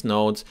lymph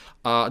nodes,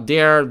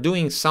 they're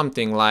doing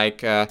something like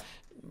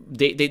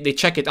they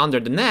check it under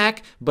the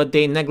neck, but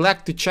they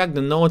neglect to check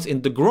the nodes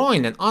in the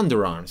groin and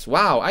underarms.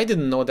 Wow, I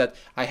didn't know that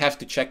I have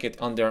to check it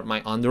under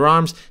my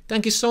underarms.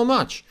 Thank you so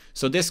much.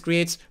 So this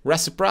creates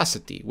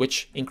reciprocity,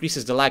 which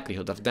increases the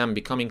likelihood of them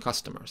becoming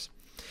customers.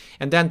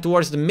 And then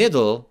towards the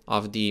middle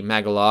of the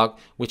megalogue,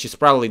 which is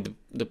probably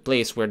the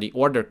place where the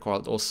order call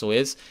also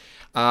is,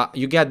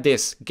 you get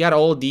this. Get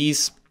all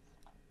these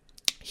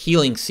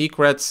healing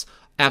secrets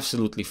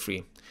absolutely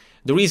free.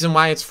 The reason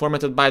why it's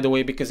formatted, by the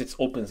way, because it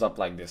opens up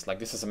like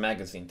this is a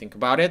magazine. Think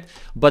about it.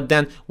 But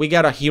then we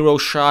get a hero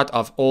shot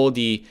of all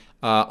the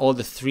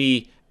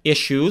 3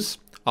 issues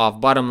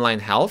of Bottom Line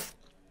Health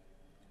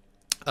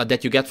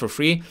that you get for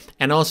free,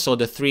 and also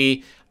the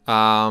 3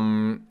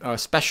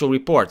 special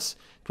reports.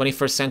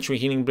 21st Century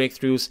Healing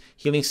Breakthroughs,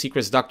 Healing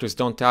Secrets Doctors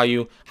Don't Tell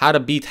You, How to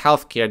Beat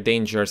Healthcare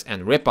Dangers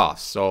and Ripoffs.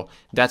 So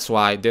that's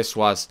why this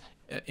was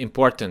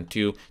important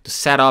to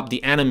set up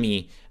the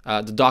enemy,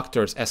 the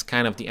doctors as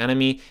kind of the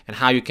enemy, and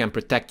how you can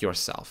protect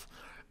yourself.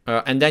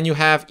 And then you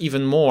have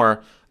even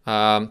more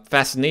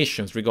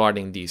fascinations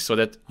regarding these, so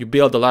that you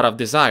build a lot of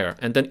desire,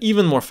 and then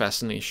even more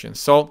fascinations.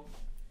 So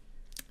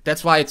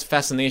that's why its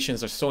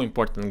fascinations are so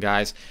important,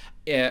 guys.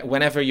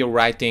 Whenever you're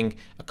writing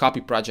a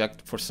copy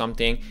project for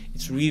something,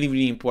 it's really,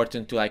 really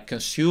important to like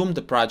consume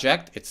the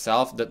project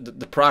itself,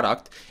 the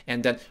product,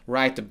 and then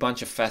write a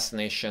bunch of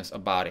fascinations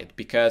about it,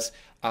 because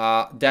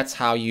that's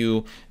how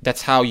you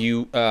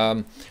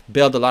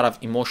build a lot of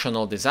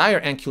emotional desire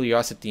and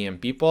curiosity in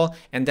people,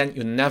 and then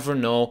you never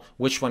know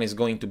which one is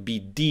going to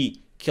be the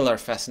killer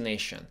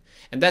fascination.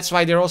 And that's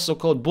why they're also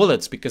called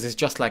bullets, because it's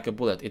just like a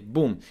bullet. It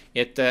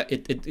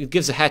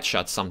gives a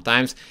headshot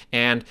sometimes,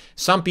 and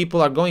some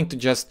people are going to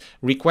just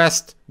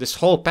request this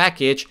whole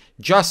package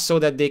just so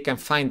that they can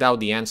find out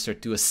the answer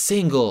to a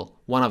single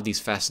one of these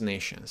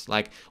fascinations.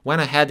 Like when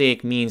a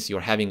headache means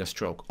you're having a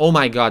stroke. Oh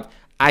my God,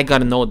 I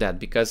gotta know that,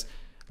 because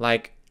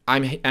like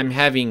I'm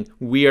having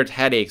weird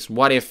headaches.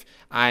 What if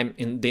I'm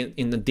in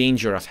the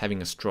danger of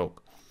having a stroke?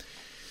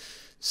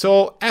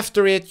 So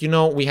after it, you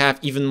know, we have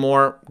even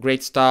more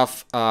great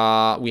stuff.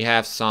 We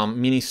have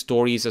some mini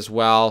stories as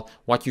well.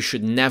 What you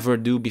should never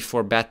do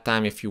before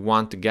bedtime if you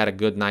want to get a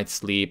good night's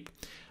sleep.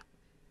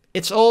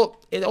 It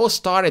all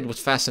started with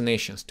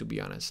fascinations, to be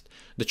honest.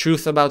 The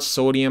truth about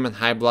sodium and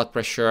high blood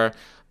pressure.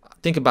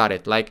 Think about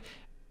it. Like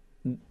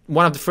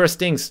one of the first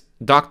things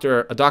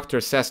a doctor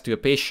says to a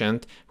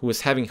patient who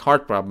is having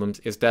heart problems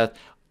is that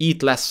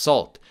eat less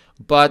salt.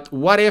 But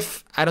what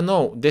if, I don't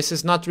know, this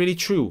is not really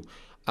true?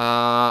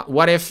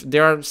 What if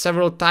there are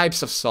several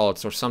types of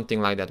salts or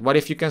something like that? What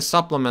if you can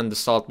supplement the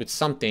salt with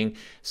something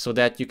so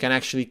that you can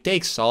actually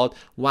take salt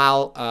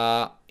while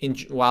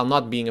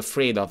not being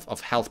afraid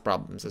of health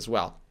problems as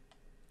well?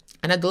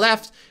 And at the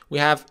left, we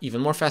have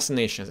even more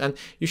fascinations. And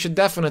you should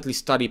definitely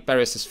study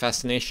Parris's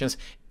fascinations.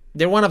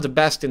 They're one of the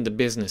best in the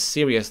business,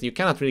 seriously. You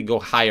cannot really go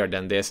higher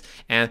than this.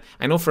 And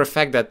I know for a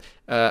fact that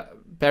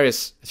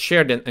Parris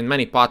shared in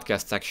many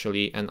podcasts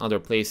actually and other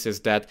places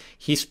that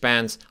he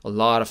spends a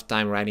lot of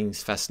time writing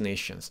these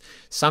fascinations.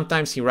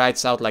 Sometimes he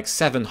writes out like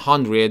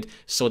 700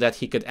 so that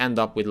he could end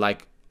up with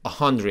like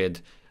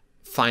 100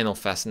 final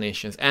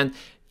fascinations. And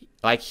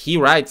like he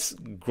writes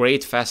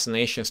great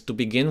fascinations to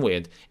begin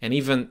with. And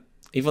even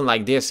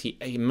like this,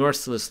 he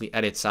mercilessly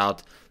edits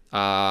out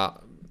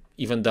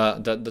even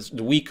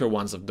the weaker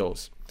ones of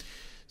those.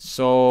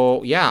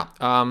 So yeah,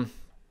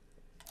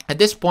 at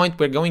this point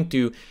we're going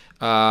to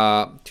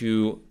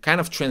kind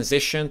of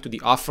transition to the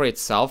offer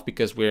itself,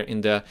 because we're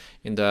in the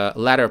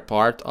latter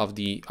part of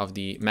the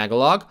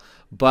megalogue.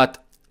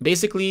 But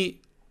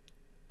basically,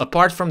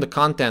 apart from the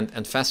content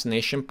and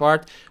fascination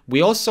part,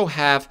 we also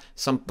have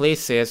some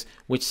places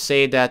which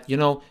say that, you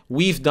know,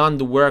 we've done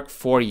the work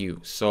for you.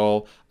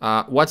 So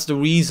what's the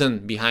reason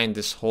behind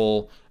this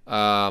whole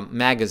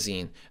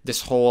magazine,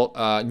 this whole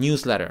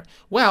newsletter?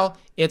 Well,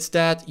 it's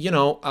that, you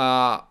know,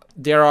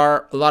 there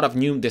are a lot of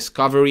new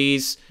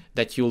discoveries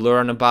that you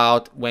learn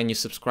about when you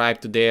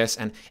subscribe to this.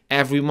 And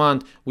every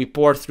month we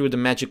pour through the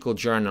medical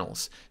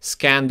journals,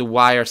 scan the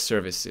wire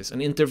services,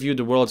 and interview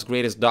the world's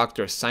greatest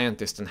doctors,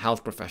 scientists, and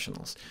health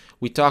professionals.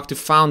 We talk to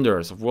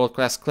founders of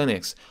world-class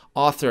clinics,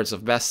 authors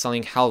of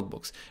best-selling health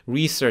books,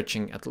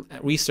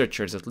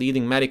 researchers at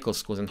leading medical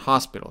schools and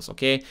hospitals,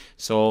 okay?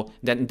 So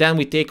then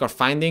we take our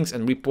findings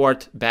and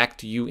report back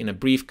to you in a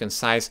brief,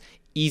 concise,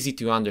 easy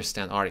to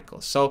understand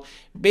articles. So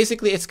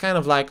basically it's kind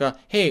of like a,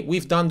 hey,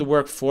 we've done the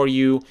work for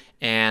you,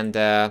 and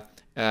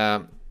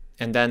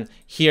then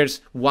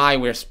here's why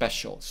we're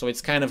special. So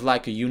it's kind of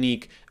like a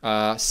unique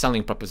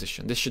selling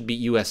proposition. This should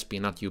be USP,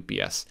 not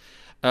UPS.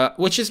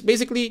 Which is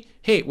basically,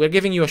 hey, we're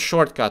giving you a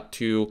shortcut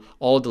to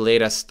all the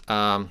latest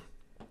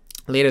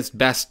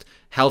best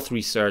health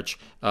research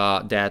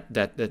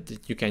that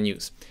you can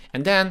use.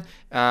 And then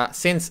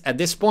since at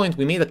this point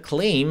we made a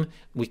claim,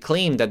 we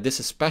claim that this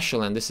is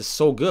special and this is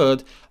so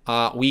good,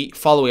 we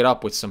follow it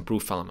up with some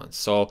proof elements.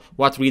 So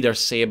what readers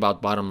say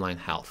about bottom line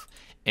health,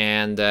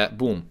 and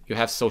boom, you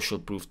have social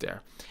proof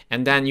there.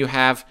 And then you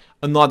have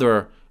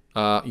another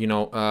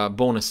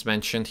bonus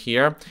mentioned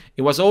here.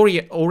 It was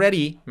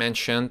already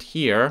mentioned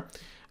here,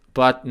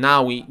 but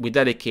now we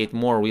dedicate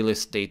more real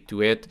estate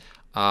to it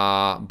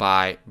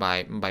by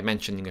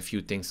mentioning a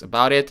few things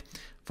about it.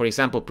 For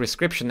example,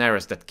 prescription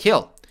errors that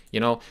kill.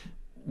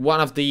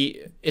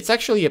 It's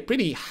actually a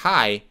pretty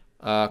high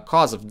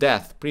cause of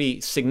death,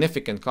 pretty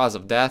significant cause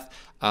of death,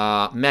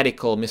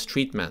 medical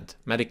mistreatment,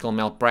 medical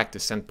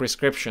malpractice, and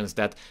prescriptions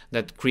that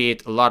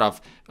create a lot of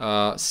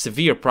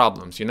severe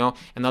problems,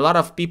 and a lot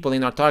of people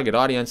in our target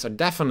audience are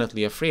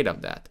definitely afraid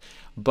of that.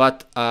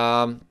 But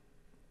by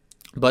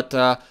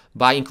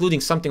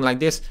including something like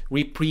this,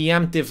 we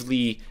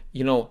preemptively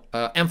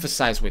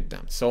emphasize with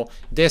them. So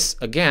this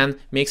again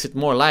makes it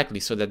more likely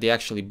so that they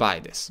actually buy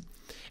this.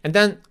 And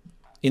then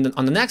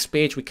on the next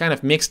page, we kind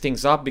of mix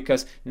things up,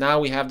 because now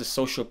we have the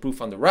social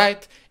proof on the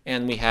right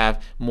and we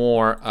have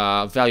more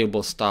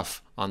valuable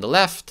stuff on the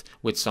left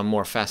with some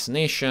more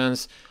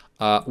fascinations.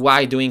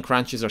 Why doing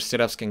crunches or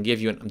sit-ups can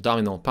give you an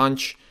abdominal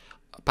pouch,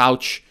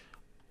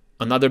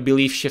 another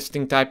belief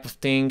shifting type of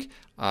thing,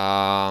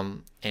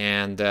 and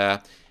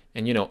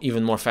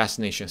even more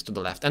fascinations to the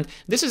left. And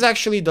this is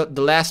actually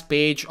the last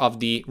page of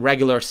the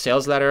regular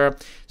sales letter.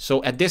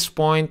 So at this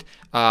point,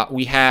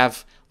 we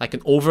have like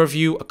an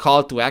overview, a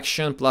call to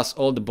action, plus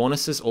all the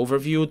bonuses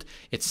overviewed.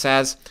 It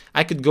says,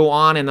 I could go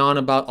on and on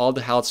about all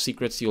the health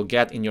secrets you'll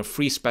get in your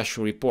free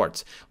special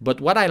reports,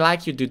 but what I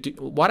like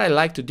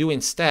to do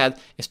instead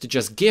is to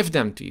just give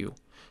them to you.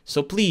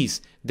 So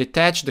please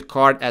detach the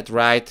card at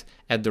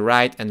the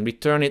right and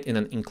return it in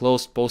an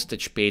enclosed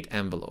postage paid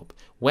envelope.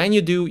 When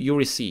you do, you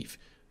receive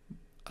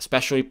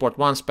Special Report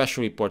 1,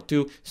 Special Report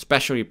 2,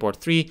 Special Report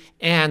 3,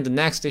 and the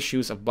next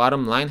issues of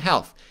Bottom Line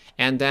Health.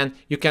 And then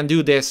you can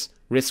do this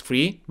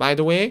risk-free, by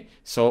the way.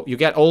 So you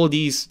get all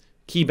these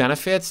key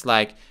benefits,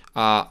 like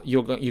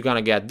you're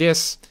gonna get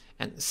this,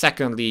 and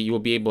secondly, you will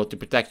be able to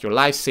protect your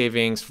life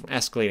savings from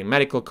escalating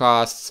medical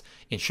costs,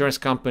 insurance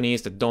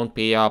companies that don't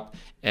pay up,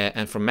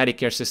 and from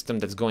Medicare system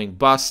that's going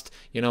bust,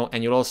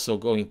 and you're also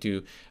going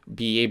to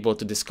be able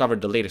to discover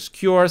the latest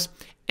cures.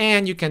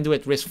 And you can do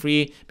it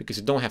risk-free because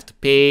you don't have to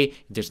pay.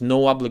 There's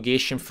no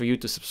obligation for you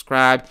to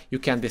subscribe. You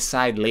can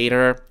decide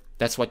later.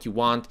 That's what you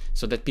want,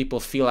 so that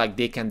people feel like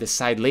they can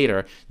decide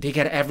later. They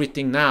get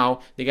everything now,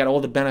 they get all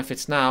the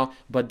benefits now,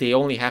 but they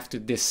only have to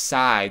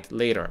decide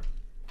later.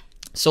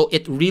 So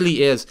it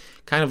really is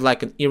kind of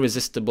like an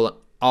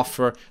irresistible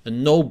offer, a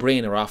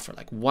no-brainer offer.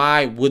 Like,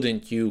 why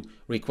wouldn't you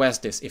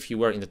request this if you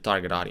were in the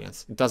target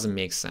audience? It doesn't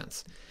make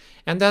sense.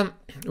 And then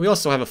we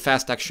also have a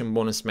fast action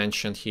bonus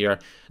mentioned here,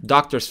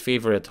 doctor's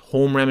favorite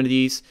home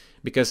remedies,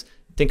 because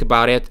think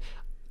about it,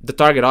 the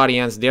target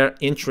audience, they're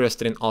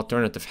interested in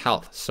alternative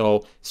health.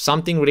 So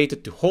something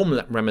related to home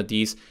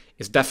remedies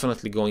is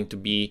definitely going to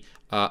be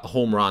a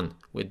home run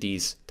with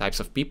these types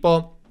of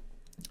people.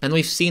 And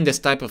we've seen this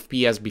type of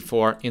PS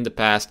before in the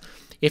past.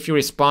 If you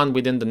respond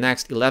within the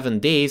next 11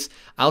 days,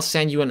 I'll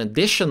send you an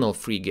additional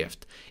free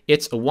gift.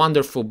 It's a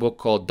wonderful book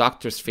called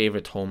Doctor's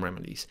Favorite Home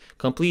Remedies.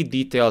 Complete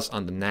details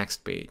on the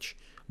next page.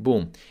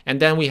 Boom. And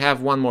then we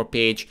have one more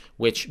page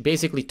which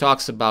basically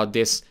talks about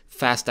this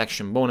fast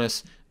action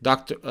bonus.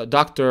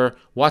 Doctor,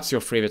 what's your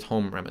favorite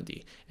home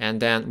remedy?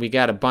 And then we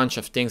got a bunch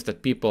of things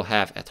that people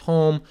have at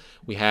home.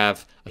 We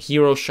have a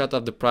hero shot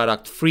of the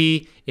product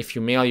free if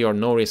you mail your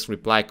no-risk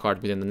reply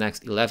card within the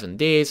next 11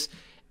 days.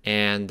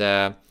 And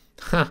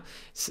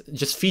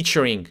just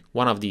featuring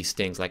one of these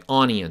things like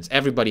onions.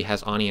 Everybody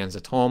has onions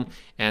at home.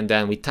 And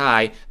then we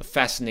tie a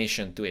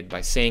fascination to it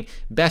by saying,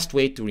 best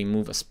way to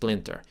remove a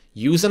splinter.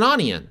 Use an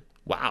onion.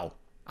 Wow.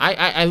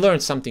 I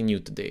learned something new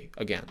today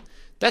again.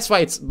 That's why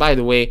it's, by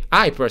the way,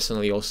 I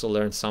personally also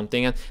learned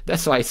something, and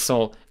that's why it's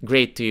so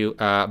great to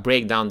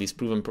break down these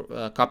proven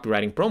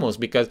copywriting promos,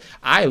 because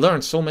I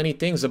learned so many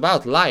things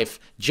about life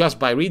just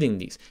by reading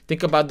these.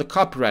 Think about the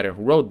copywriter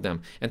who wrote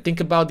them, and think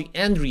about the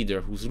end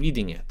reader who's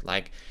reading it.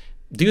 Like,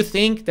 Do you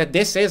think that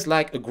this is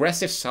like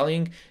aggressive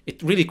selling?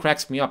 It really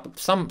cracks me up.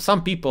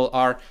 Some people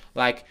are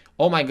like,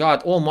 oh my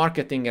God, all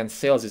marketing and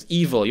sales is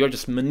evil. You're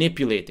just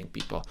manipulating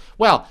people.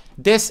 Well,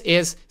 this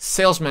is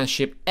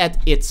salesmanship at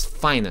its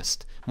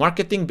finest.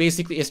 Marketing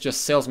basically is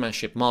just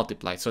salesmanship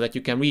multiplied so that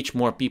you can reach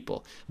more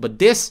people. But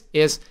this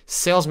is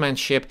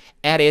salesmanship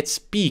at its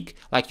peak.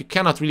 Like, you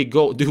cannot really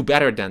go do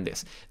better than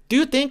this. Do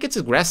you think it's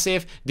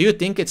aggressive? Do you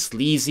think it's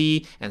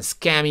sleazy and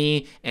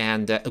scammy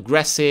and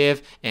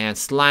aggressive and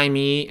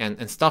slimy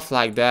and stuff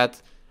like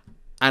that?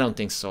 I don't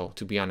think so,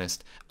 to be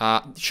honest.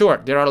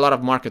 Sure, there are a lot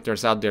of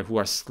marketers out there who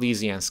are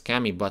sleazy and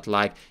scammy, but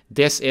like,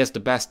 this is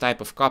the best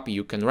type of copy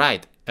you can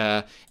write.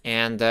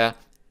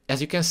 As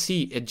you can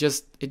see, it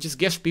just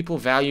gives people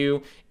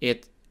value.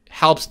 It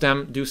helps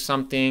them do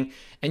something,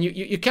 and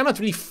you cannot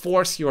really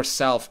force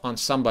yourself on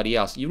somebody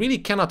else. You really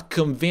cannot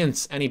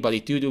convince anybody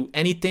to do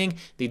anything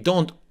they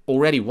don't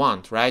already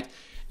want, right?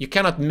 You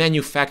cannot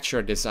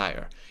manufacture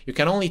desire. You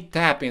can only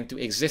tap into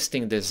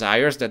existing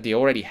desires that they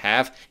already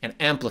have and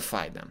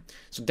amplify them.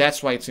 So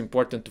that's why it's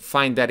important to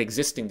find that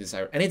existing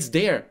desire. And it's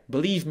there,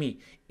 believe me,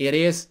 it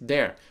is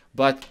there.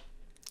 But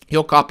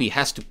your copy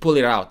has to pull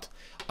it out.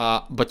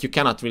 But you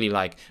cannot really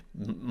like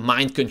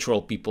mind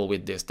control people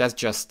with this. That's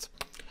just,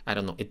 I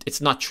don't know,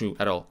 it's not true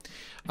at all.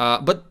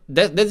 But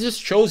that just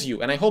shows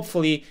you, and I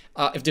hopefully,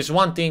 if there's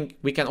one thing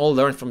we can all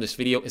learn from this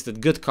video, is that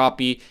good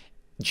copy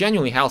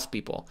genuinely helps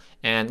people,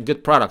 and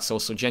good products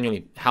also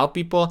genuinely help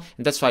people.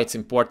 And that's why it's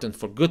important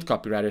for good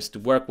copywriters to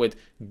work with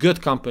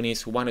good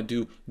companies who want to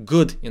do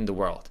good in the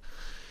world.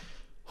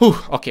 Whew,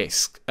 okay,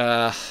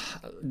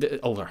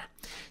 over.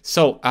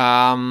 So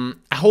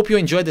I hope you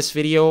enjoyed this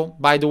video,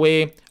 by the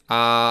way.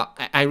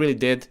 I really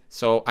did,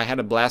 so I had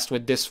a blast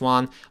with this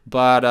one.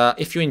 But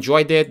if you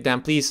enjoyed it,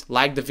 then please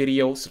like the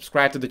video,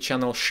 subscribe to the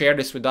channel, share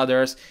this with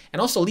others, and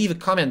also leave a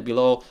comment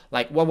below,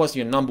 like what was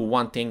your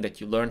 #1 thing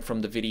that you learned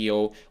from the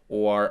video,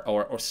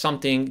 or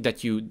something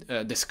that you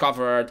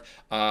discovered,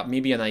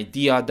 maybe an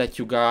idea that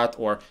you got,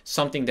 or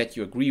something that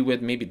you agree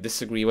with, maybe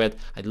disagree with.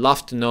 I'd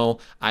love to know.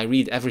 I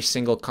read every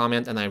single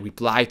comment and I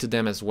reply to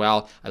them as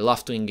well. I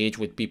love to engage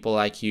with people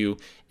like you,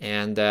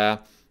 and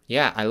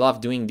yeah, I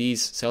love doing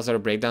these sales letter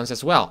breakdowns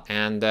as well.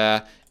 And,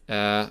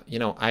 you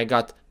know, I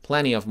got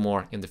plenty of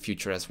more in the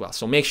future as well.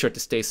 So make sure to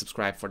stay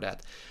subscribed for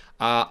that.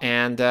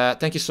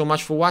 Thank you so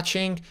much for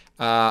watching.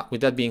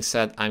 With that being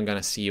said, I'm going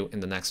to see you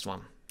in the next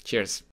one. Cheers.